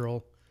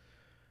countercultural.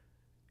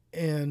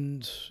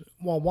 And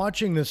while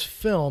watching this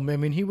film, I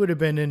mean, he would have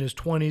been in his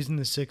 20s and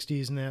the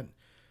 60s and that,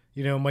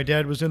 my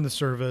dad was in the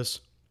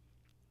service.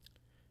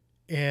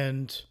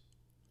 And,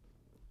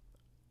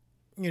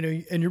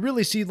 and you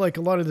really see like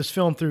a lot of this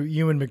film through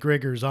Ewan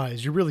McGregor's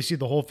eyes. You really see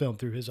the whole film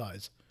through his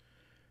eyes.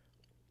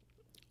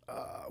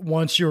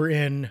 Once you're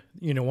in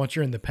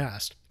the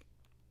past,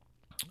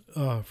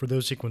 for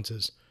those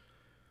sequences.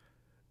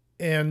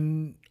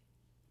 And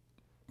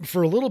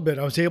for a little bit,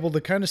 I was able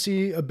to kind of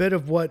see a bit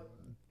of what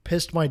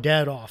pissed my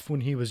dad off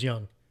when he was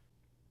young.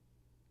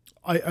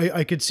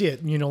 I could see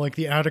it, like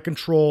the out of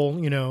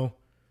control,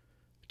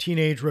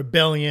 teenage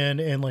rebellion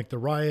and like the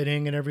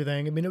rioting and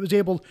everything. I mean, it was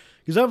able,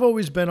 because I've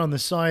always been on the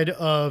side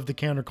of the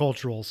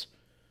counterculturals,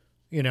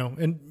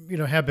 and,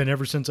 have been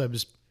ever since I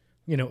was,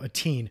 a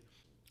teen.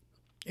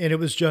 And it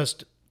was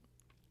just,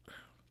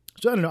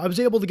 so I don't know, I was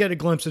able to get a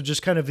glimpse of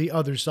just kind of the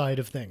other side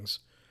of things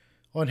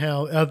on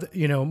how,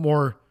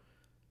 more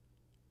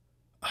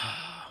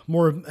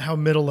of how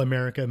middle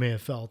America may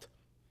have felt,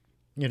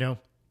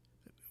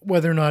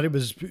 whether or not it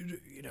was,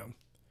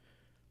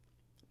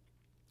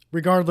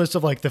 regardless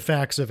of like the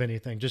facts of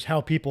anything, just how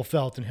people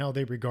felt and how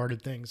they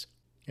regarded things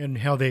and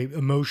how they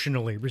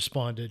emotionally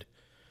responded.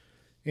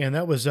 And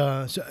that was,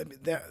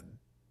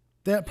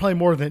 that probably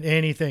more than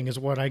anything is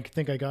what I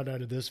think I got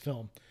out of this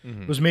film.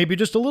 Mm-hmm. Was maybe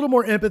just a little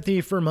more empathy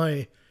for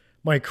my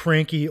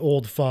cranky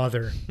old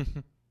father,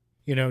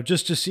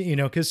 just to see,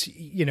 cause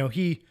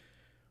he,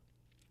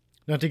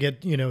 not to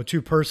get,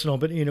 too personal,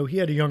 but, he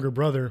had a younger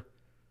brother,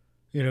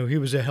 he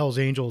was a Hell's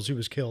Angels who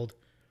was killed.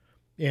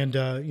 And,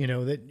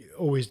 that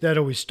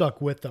always stuck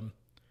with them,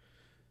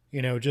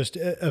 just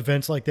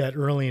events like that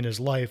early in his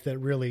life that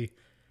really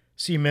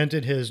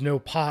cemented his no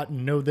pot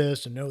and no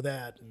this and no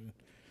that. And,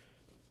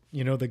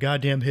 the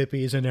goddamn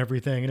hippies and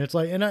everything. And it's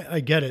like, and I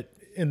get it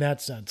in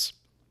that sense.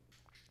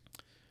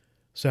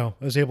 So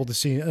I was able to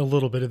see a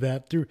little bit of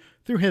that through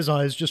his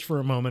eyes just for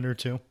a moment or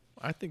two.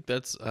 I think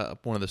that's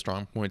one of the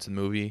strong points in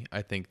the movie.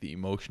 I think the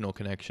emotional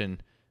connection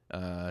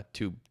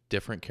to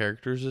different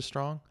characters is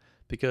strong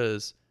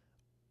because,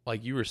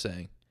 like you were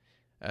saying,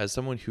 as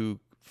someone who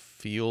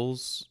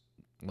feels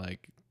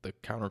like the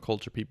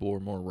counterculture people were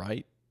more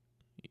right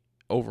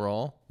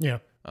overall, yeah,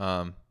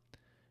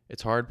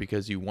 it's hard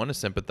because you want to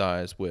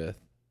sympathize with.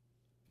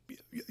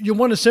 You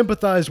want to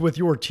sympathize with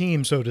your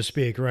team, so to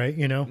speak, right?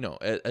 No,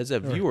 as a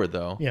viewer,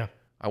 though, yeah,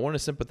 I want to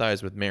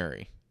sympathize with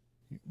Mary.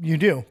 You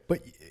do,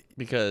 but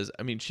because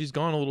I mean, she's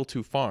gone a little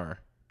too far,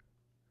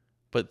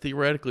 but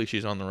theoretically,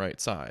 she's on the right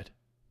side.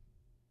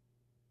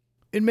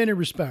 In many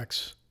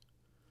respects,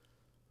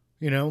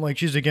 like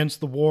she's against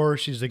the war,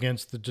 she's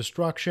against the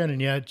destruction,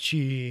 and yet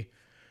she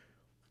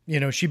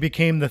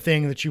became the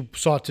thing that you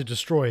sought to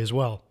destroy as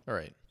well. All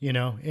right.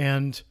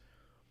 And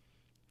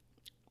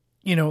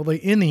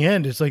like in the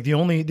end, it's like the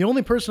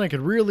only person I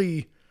could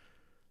really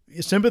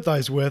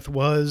sympathize with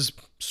was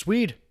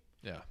Swede.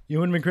 Yeah.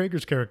 Ewan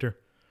McGregor's character.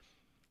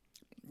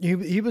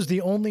 He was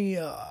the only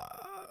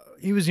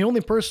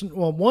person,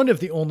 well, one of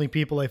the only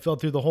people I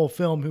felt through the whole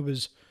film who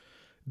was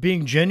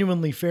being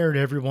genuinely fair to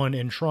everyone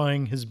and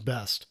trying his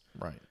best.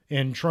 Right.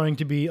 And trying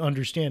to be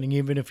understanding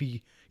even if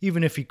he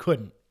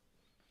couldn't.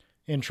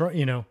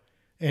 And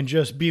and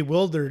just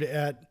bewildered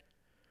at,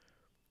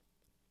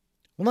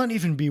 well, not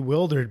even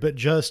bewildered, but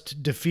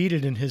just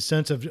defeated in his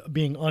sense of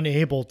being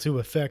unable to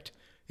affect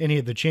any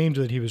of the change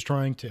that he was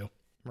trying to.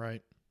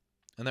 Right.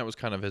 And that was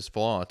kind of his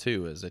flaw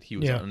too, is that he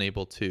was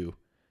unable to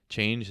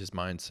change his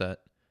mindset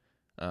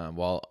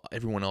while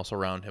everyone else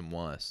around him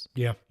was.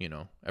 Yeah.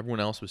 Everyone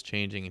else was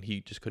changing and he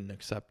just couldn't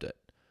accept it.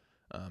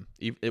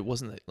 It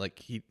wasn't like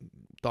he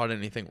thought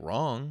anything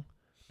wrong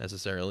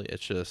necessarily.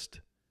 It's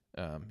just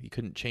he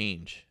couldn't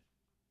change.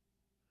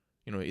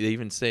 They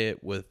even say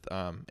it with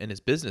in his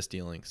business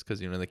dealings because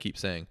they keep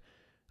saying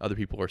other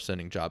people are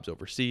sending jobs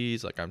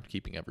overseas. Like, I'm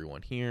keeping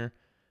everyone here,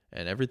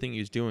 and everything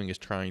he's doing is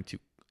trying to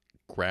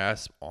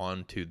grasp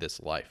onto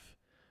this life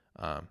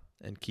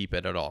and keep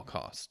it at all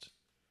costs.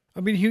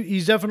 I mean,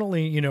 he's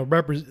definitely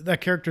that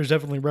character is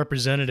definitely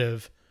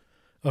representative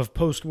of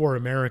post-war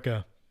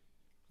America.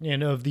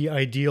 and of the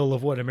ideal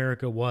of what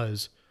America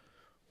was,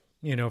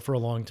 for a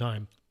long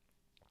time.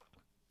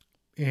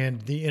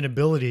 And the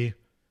inability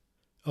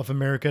of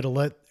America to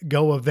let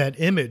go of that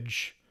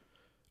image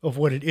of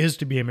what it is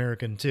to be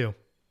American too,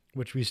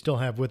 which we still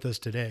have with us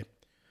today.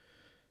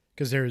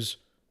 Because there's,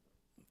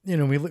 we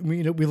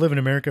live in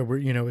America where,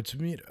 it's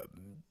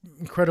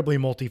incredibly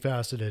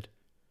multifaceted.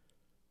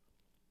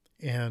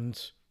 And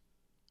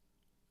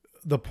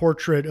the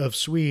portrait of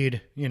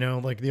Swede,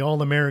 like the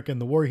all-American,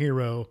 the war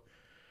hero,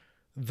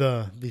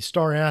 the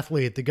star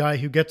athlete, the guy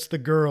who gets the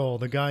girl,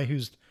 the guy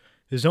who's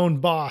his own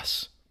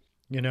boss,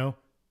 a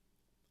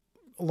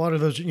lot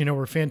of those,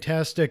 were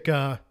fantastic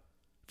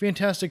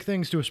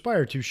things to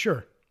aspire to,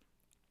 sure.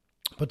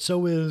 But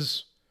so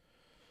is,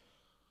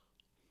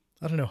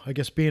 I don't know, I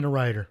guess being a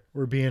writer,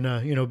 or being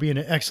being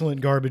an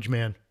excellent garbage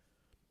man,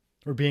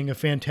 or being a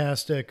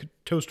fantastic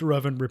toaster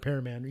oven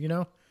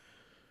repairman,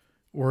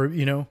 or,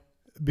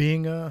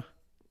 being a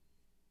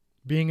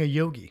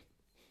yogi.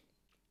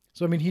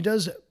 So, I mean,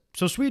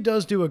 Swede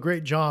does do a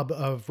great job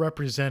of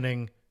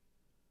representing,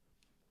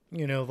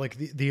 like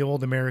the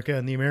old America,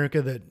 and the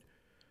America that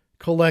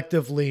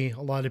collectively a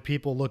lot of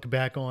people look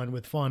back on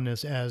with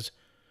fondness as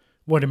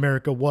what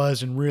America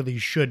was and really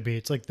should be.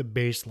 It's like the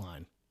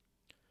baseline.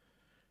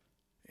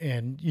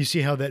 And you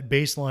see how that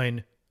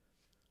baseline,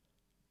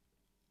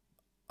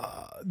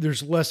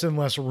 there's less and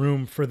less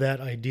room for that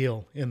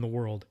ideal in the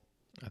world.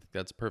 I think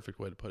that's a perfect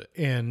way to put it.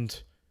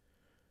 And,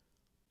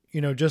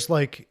 just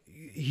like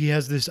he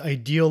has this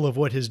ideal of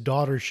what his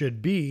daughter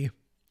should be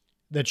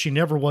that she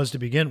never was to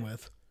begin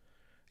with.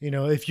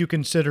 If you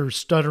consider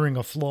stuttering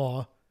a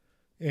flaw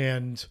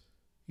and,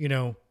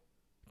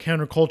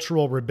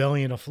 countercultural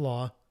rebellion a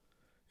flaw,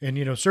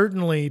 and,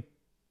 certainly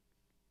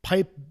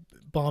pipe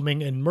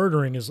bombing and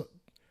murdering is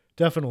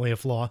definitely a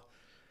flaw.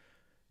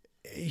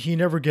 He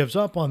never gives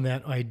up on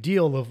that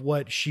ideal of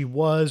what she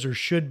was or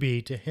should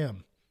be to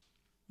him.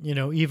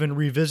 Even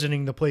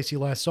revisiting the place he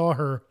last saw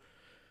her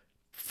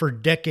for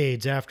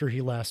decades after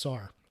he last saw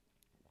her.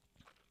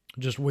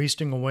 Just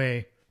wasting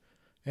away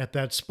at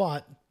that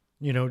spot,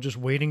 just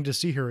waiting to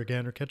see her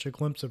again or catch a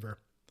glimpse of her.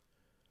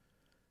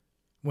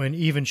 When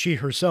even she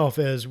herself,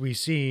 as we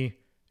see,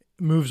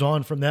 moves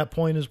on from that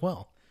point as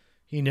well.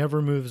 He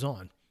never moves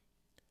on.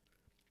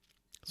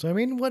 So, I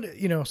mean,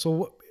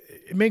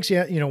 it makes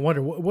you,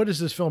 wonder, what is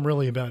this film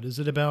really about? Is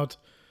it about,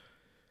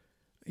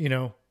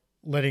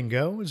 letting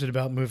go? Is it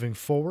about moving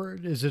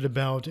forward? Is it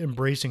about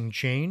embracing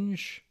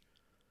change?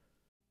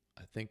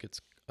 I think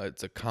it's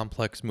a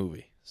complex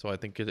movie. So I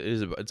think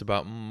it's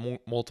about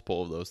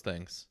multiple of those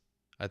things.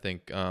 I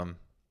think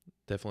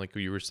definitely like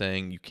you were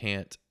saying, you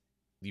can't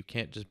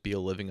just be a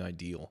living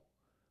ideal.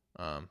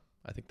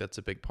 I think that's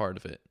a big part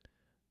of it.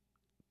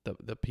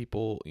 The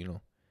people,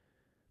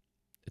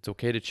 it's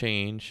okay to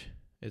change.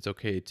 It's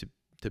okay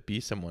to be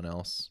someone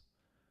else.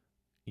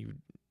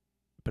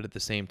 But at the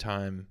same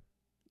time,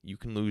 you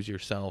can lose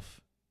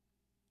yourself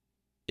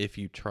if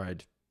you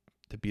tried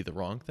to be the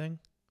wrong thing.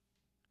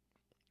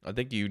 I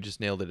think you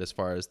just nailed it as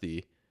far as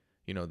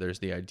there's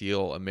the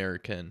ideal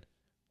American,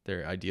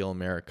 their ideal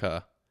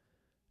America,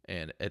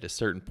 and at a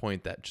certain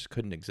point that just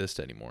couldn't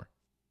exist anymore.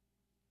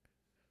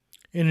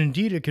 And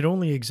indeed, it could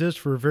only exist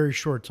for a very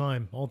short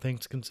time, all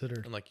things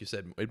considered. And like you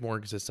said, it more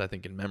exists, I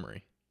think, in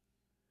memory.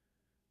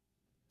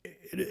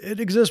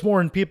 It exists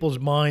more in people's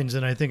minds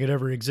than I think it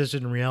ever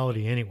existed in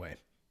reality anyway.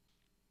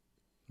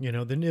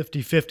 The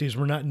nifty 50s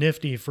were not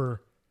nifty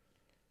for,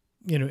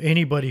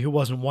 anybody who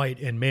wasn't white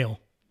and male.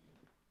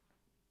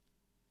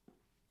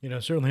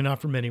 Certainly not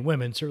for many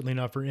women, certainly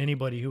not for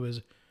anybody who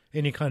was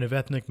any kind of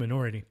ethnic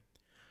minority.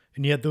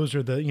 And yet those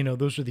are the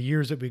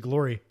years that we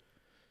glory.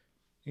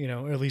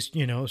 At least,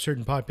 a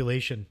certain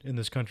population in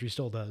this country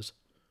still does.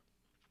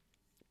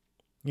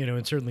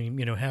 And certainly,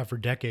 have for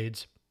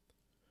decades.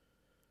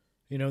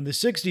 In the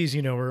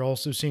 60s, we're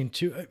also seeing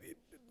too,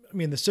 I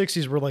mean, the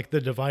 60s were like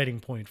the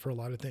dividing point for a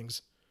lot of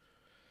things.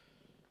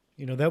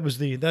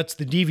 That's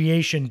the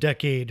deviation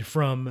decade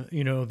from,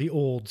 the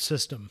old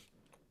system.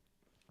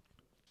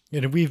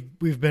 And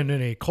we've been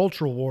in a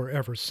cultural war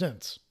ever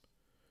since.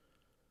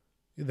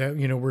 That,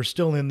 we're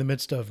still in the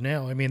midst of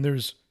now. I mean,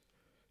 there's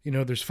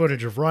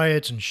footage of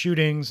riots and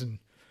shootings and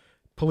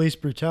police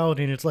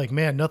brutality, and it's like,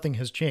 man, nothing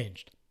has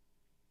changed.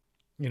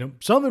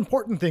 Some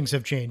important things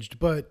have changed,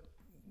 but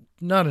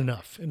not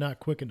enough and not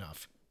quick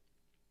enough.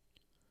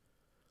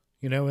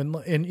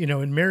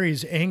 And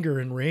Mary's anger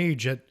and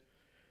rage at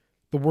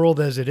the world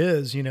as it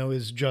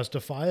is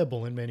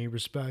justifiable in many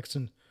respects.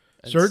 And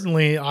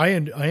certainly I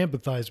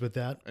empathize with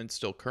that. And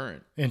still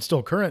current. And still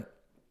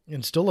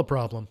a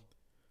problem.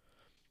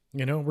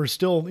 We're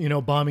still,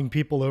 bombing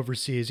people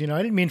overseas. I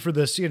didn't mean for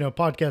this,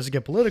 podcast to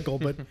get political,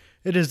 but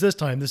it is this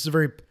time. This is a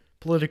very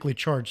politically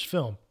charged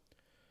film.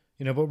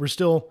 But we're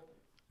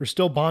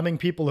still bombing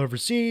people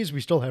overseas.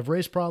 We still have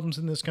race problems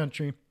in this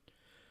country.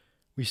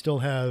 We still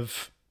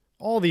have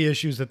all the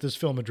issues that this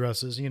film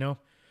addresses,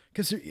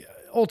 because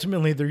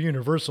ultimately they're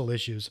universal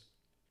issues.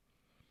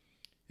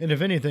 And if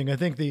anything, I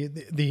think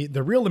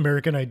the real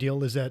American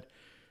ideal is that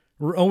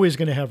we're always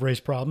going to have race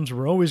problems.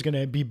 We're always going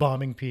to be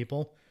bombing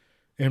people.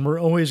 and we're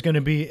always going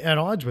to be at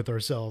odds with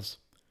ourselves.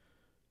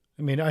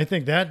 I mean, I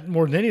think that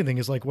more than anything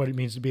is like what it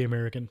means to be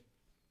American.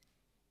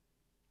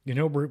 You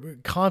know, we're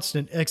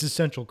constant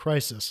existential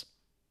crisis.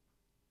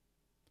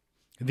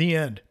 The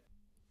end.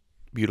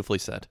 Beautifully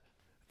said.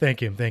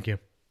 Thank you. Thank you.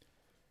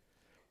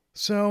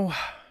 So,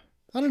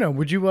 I don't know.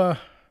 Would you,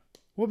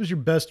 what was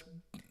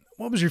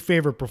your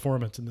favorite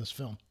performance in this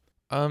film?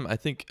 I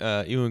think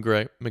Ewan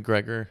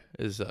McGregor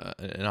is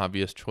an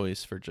obvious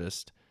choice for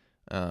just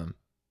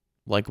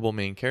likable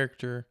main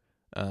character,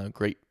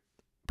 great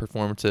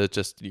performances,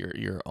 just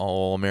your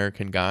all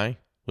American guy,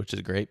 which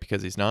is great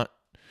because he's not.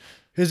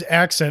 His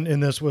accent in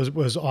this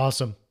was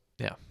awesome.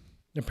 Yeah.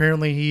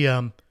 Apparently he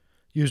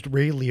used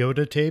Ray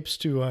Liotta tapes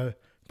to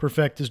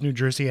perfect his New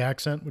Jersey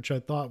accent, which I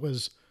thought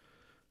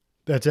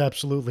that's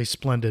absolutely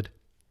splendid.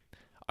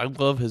 I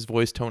love his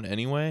voice tone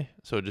anyway,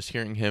 so just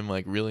hearing him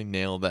like really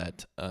nail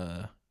that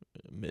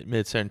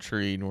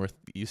mid-century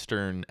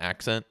northeastern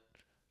accent.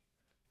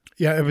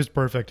 Yeah, it was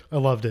perfect. I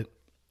loved it.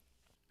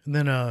 And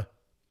then I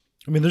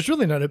mean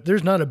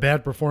there's not a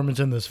bad performance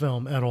in this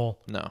film at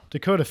all. No.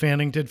 Dakota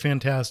Fanning did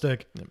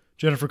fantastic. Yep.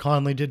 Jennifer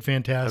Connelly did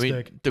fantastic. I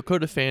mean,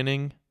 Dakota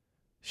Fanning,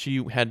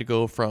 she had to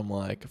go from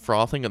like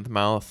frothing at the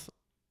mouth,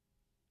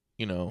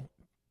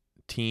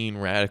 teen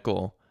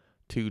radical,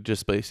 to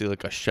just basically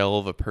like a shell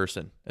of a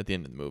person at the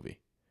end of the movie,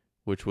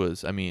 which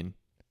was, I mean,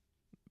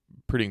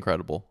 pretty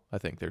incredible, I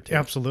think, there too.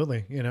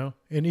 Absolutely,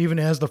 And even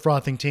as the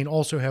frothing teen,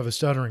 also have a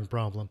stuttering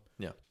problem.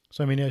 Yeah.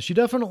 So, I mean, yeah, she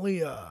definitely,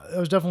 it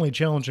was definitely a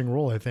challenging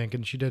role, I think,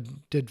 and she did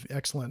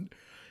excellent.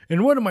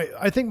 And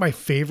I think my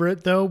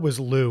favorite, though, was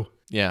Lou.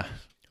 Yeah.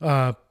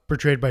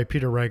 Portrayed by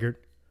Peter Riegert.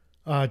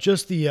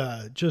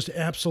 Just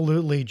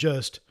absolutely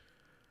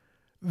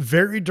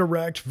very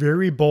direct,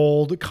 very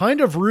bold,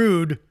 kind of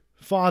rude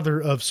father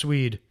of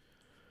Swede.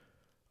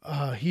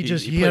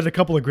 He had a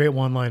couple of great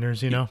one-liners,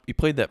 He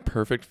played that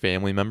perfect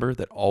family member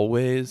that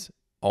always,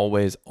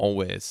 always,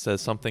 always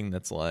says something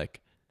that's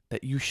like,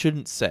 that you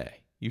shouldn't say.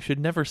 You should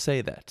never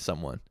say that to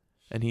someone.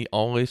 And he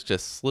always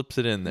just slips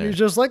it in there. He's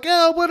just like,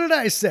 oh, what did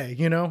I say?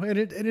 And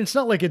it's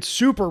not like it's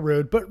super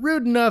rude, but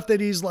rude enough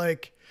that he's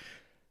like,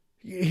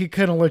 he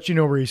kind of lets you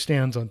know where he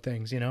stands on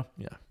things, Yeah.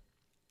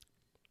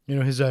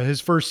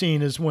 His first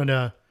scene is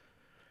when,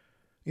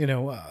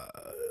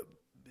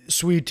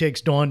 Swede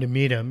takes Dawn to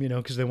meet him,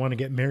 because they want to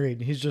get married.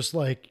 And he's just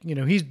like,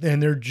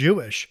 and they're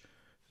Jewish.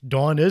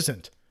 Dawn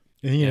isn't.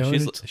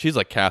 And, she's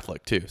like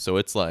Catholic too. So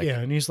it's like, yeah.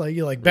 And he's like,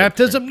 you like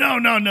baptism?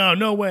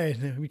 No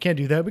way. We can't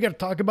do that. We got to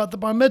talk about the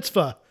bar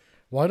mitzvah.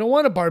 Well, I don't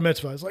want a bar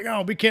mitzvah. It's like,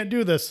 oh, we can't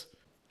do this.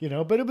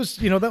 But it was,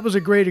 that was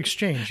a great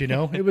exchange,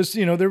 It was,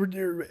 they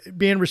were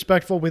being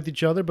respectful with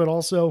each other, but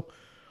also,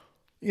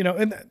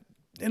 and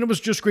it was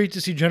just great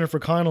to see Jennifer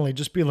Connelly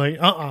just be like,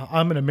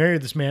 I'm going to marry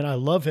this man. I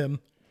love him.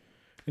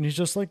 And he's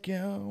just like,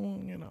 yeah,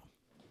 well,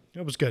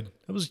 it was good.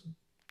 It was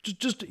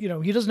just,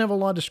 he doesn't have a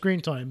lot of screen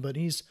time, but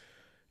he's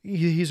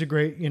a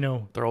great,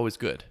 they're always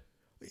good.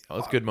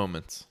 Always good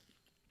moments.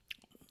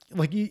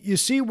 Like you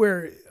see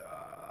where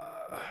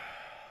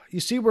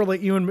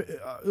like Ewan,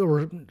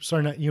 or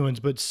sorry, not Ewan's,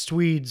 but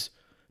Swede's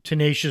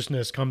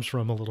tenaciousness comes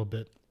from a little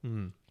bit.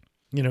 Mm.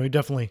 He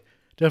definitely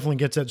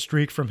gets that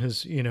streak from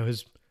his,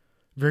 his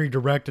very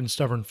direct and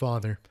stubborn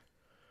father.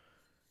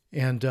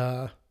 And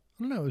I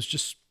don't know,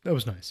 that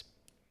was nice.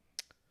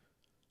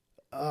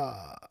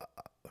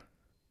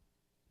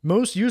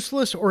 Most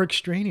useless or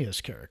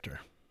extraneous character?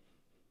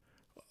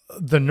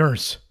 The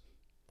nurse.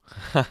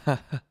 I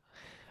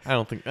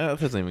don't think that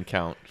doesn't even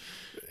count.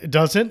 It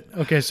doesn't?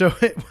 Okay, so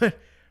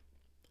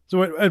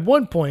at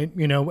one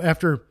point,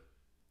 after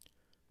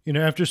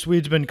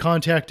Swede's been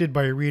contacted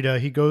by Rita,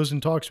 he goes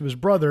and talks to his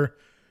brother,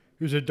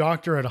 who's a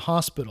doctor at a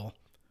hospital,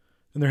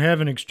 and they're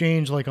having an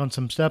exchange like on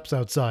some steps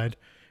outside.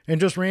 And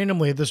just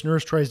randomly, this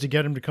nurse tries to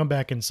get him to come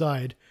back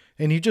inside,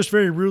 and he just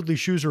very rudely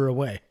shoos her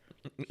away.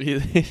 He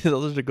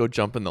tells her to go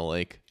jump in the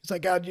lake. It's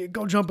like, God,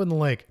 go jump in the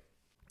lake.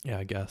 Yeah,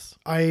 I guess.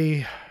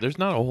 There's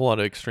not a whole lot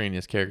of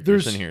extraneous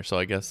characters in here, so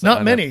I guess not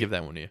I'd many. Have to give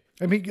that one to you.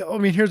 I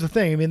mean, here's the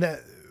thing.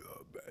 That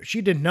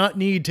she did not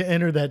need to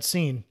enter that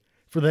scene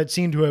for that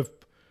scene to have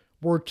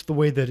worked the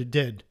way that it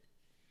did.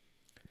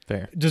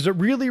 Fair. Does it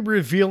really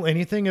reveal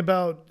anything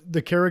about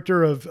the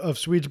character of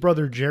Swede's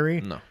brother Jerry?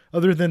 No.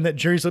 Other than that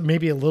Jerry's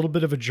maybe a little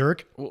bit of a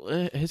jerk?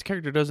 Well, his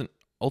character doesn't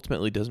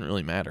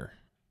really matter.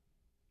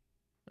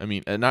 I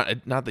mean, not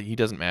that he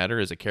doesn't matter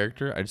as a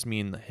character. I just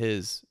mean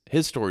his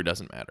story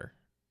doesn't matter.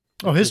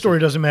 Oh, his story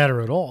doesn't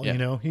matter at all.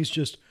 Yeah. He's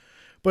just,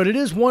 but it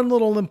is one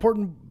little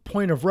important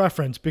point of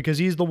reference because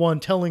he's the one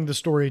telling the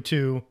story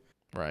to,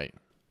 right.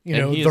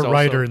 The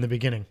writer in the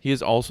beginning. He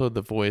is also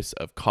the voice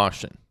of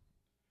caution.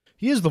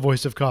 He is the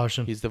voice of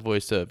caution. He's the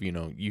voice of,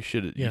 you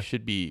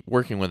should be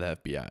working with the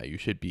FBI. You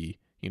should be,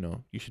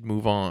 you should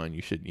move on.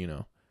 You should,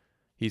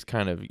 he's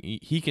kind of,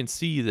 he can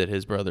see that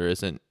his brother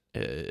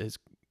is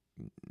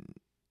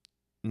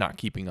not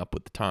keeping up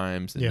with the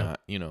times and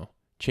not,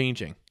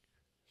 changing.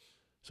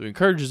 So he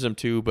encourages him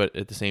to, but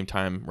at the same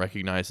time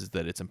recognizes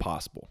that it's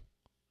impossible.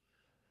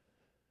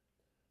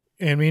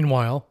 And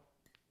meanwhile,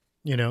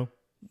 the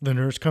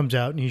nurse comes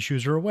out and he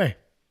shoos her away.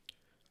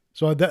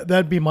 So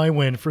that'd be my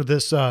win for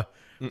this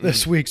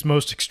this week's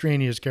most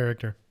extraneous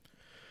character.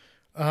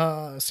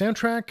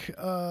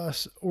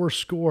 Soundtrack or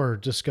score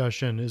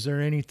discussion. Is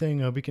there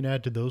anything we can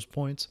add to those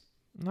points?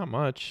 Not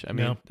much. I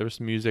mean, there was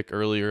some music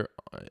earlier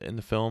in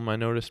the film I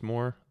noticed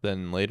more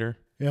than later.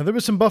 Yeah, there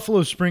was some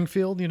Buffalo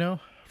Springfield,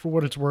 for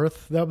what it's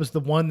worth. That was the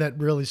one that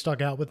really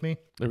stuck out with me.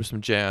 There was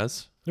some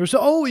jazz. There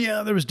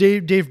was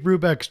Dave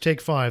Brubeck's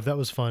Take 5. That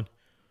was fun.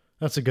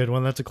 That's a good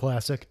one. That's a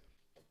classic.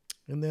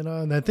 And then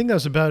and I think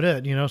that's about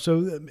it,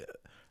 So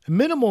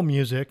minimal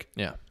music.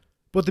 Yeah.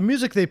 But the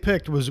music they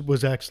picked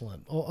was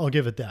excellent. I'll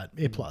give it that.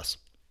 A+.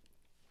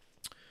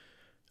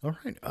 All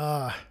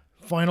right.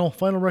 Final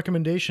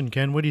recommendation,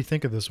 Ken. What do you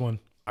think of this one?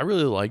 I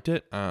really liked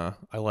it. I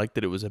liked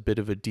that it was a bit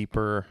of a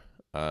deeper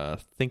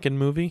thinking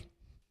movie,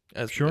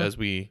 as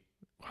we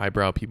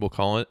highbrow people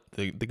call it,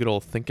 the good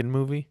old thinking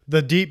movie.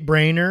 The deep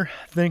brainer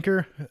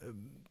thinker.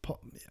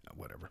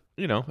 Whatever.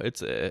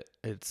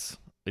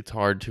 It's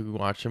hard to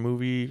watch a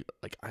movie.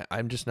 Like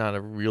I'm just not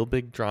a real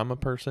big drama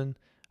person.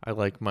 I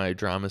like my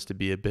dramas to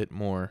be a bit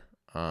more,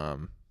 I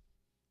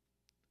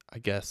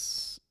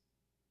guess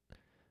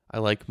I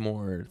like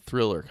more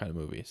thriller kind of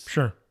movies.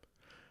 Sure.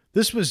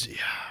 This was,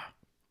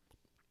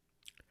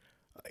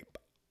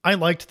 I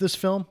liked this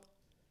film.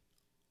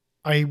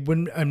 I'm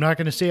not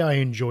going to say I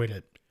enjoyed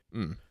it.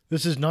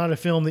 This is not a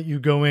film that you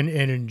go in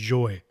and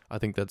enjoy. I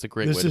think that's a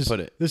great way to put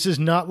it. This is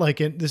not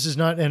this is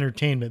not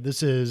entertainment.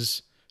 This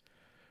is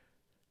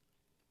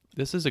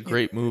a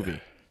great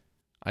movie,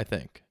 I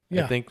think.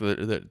 Yeah. I think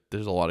that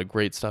there's a lot of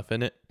great stuff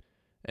in it,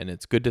 and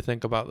it's good to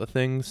think about the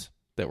things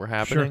that were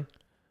happening.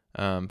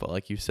 Sure. But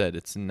like you said,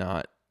 it's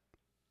not.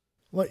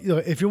 Like,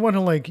 if you want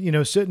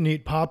to sit and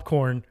eat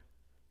popcorn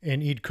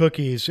and eat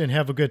cookies and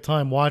have a good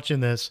time watching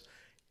this,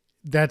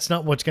 that's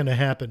not what's going to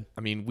happen.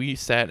 I mean, we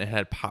sat and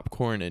had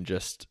popcorn and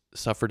just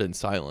suffered in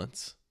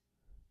silence.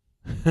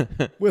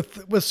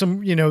 with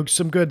some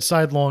some good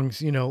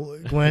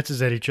sidelongs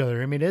glances at each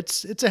other. I mean,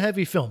 it's a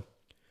heavy film.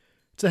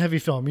 It's a heavy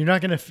film. You're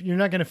not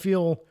gonna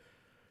feel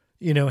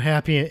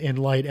happy and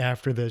light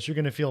after this. You're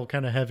gonna feel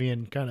kind of heavy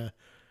and kind of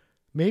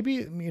maybe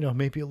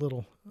a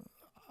little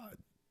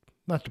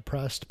not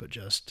depressed, but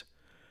just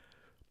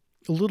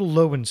a little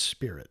low in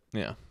spirit.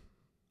 Yeah.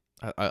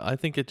 I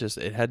think it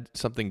had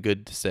something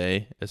good to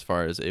say as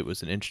far as it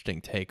was an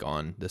interesting take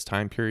on this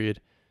time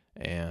period,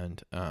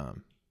 and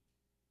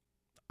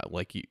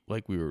like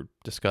we were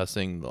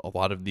discussing, a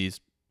lot of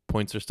these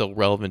points are still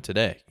relevant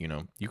today.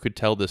 You could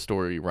tell this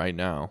story right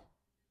now.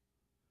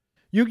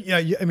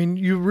 I mean,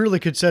 you really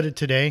could set it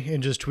today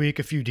and just tweak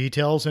a few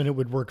details, and it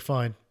would work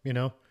fine.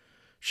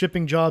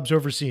 Shipping jobs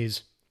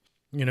overseas,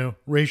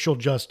 racial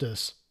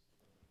justice,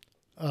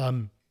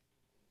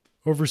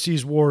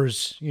 overseas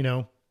wars,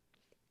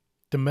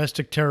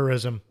 domestic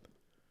terrorism,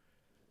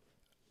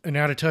 an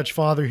out-of-touch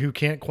father who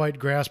can't quite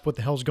grasp what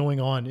the hell's going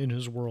on in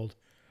his world.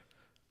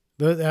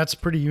 That's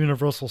pretty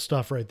universal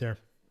stuff right there,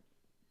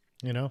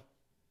 And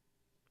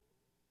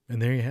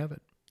there you have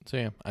it. So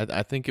yeah,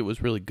 I think it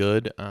was really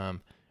good.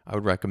 I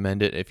would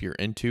recommend it if you're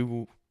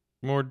into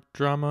more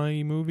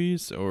drama-y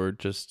movies, or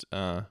just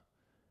I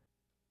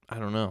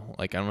don't know.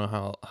 I don't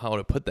know how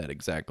to put that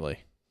exactly.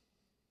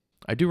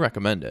 I do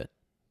recommend it.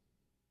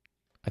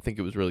 I think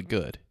it was really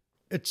good.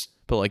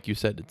 But like you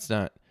said, it's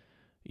not.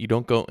 You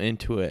don't go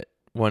into it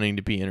wanting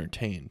to be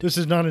entertained. This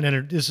is not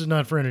This is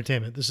not for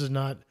entertainment. This is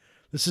not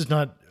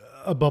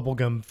a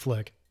bubblegum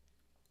flick.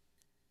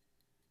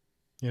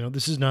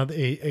 This is not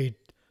a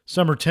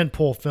summer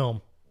tentpole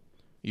film.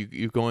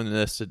 You go into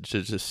this to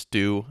just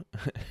stew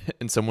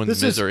in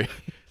someone's misery.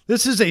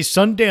 This is a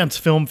Sundance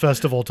Film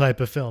Festival type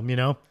of film.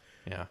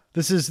 Yeah.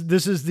 This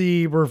is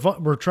the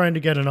we're trying to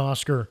get an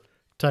Oscar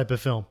type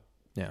of film.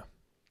 Yeah.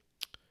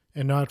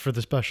 And not for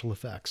the special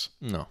effects.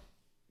 No.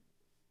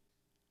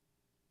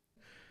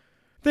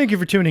 Thank you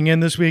for tuning in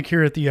this week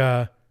here at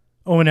the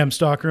O&M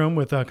Stockroom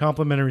with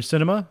Complimentary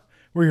Cinema.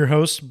 We're your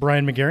hosts,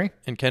 Brian McGarry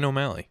and Ken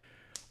O'Malley.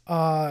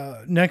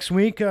 Next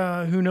week,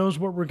 who knows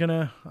what we're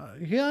gonna?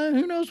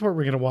 Who knows what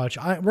we're gonna watch?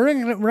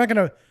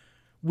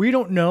 We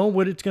don't know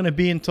what it's gonna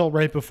be until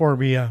right before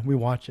we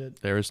watch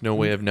it. There is no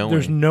way of knowing.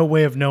 There's no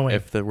way of knowing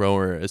if the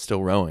rower is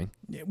still rowing,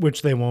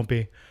 which they won't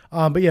be.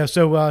 But yeah,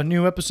 so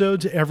new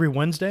episodes every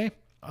Wednesday.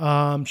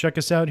 Check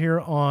us out here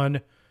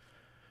on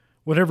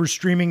whatever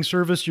streaming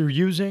service you're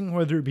using,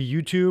 whether it be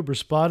YouTube or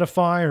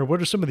Spotify, or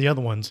what are some of the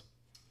other ones?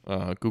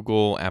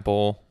 Google,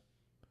 Apple,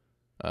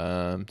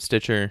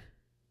 Stitcher.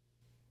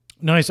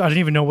 Nice. I didn't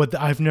even know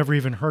I've never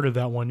even heard of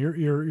that one.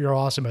 You're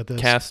awesome at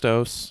this.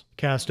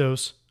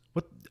 Castos.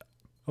 What?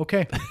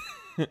 Okay.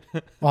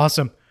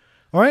 Awesome.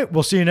 All right.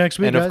 We'll see you next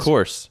week, and guys. Of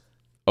course,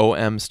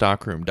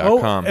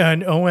 omstockroom.com.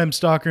 And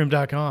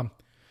omstockroom.com.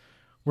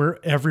 We're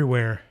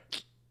everywhere.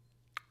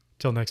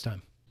 Till next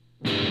time.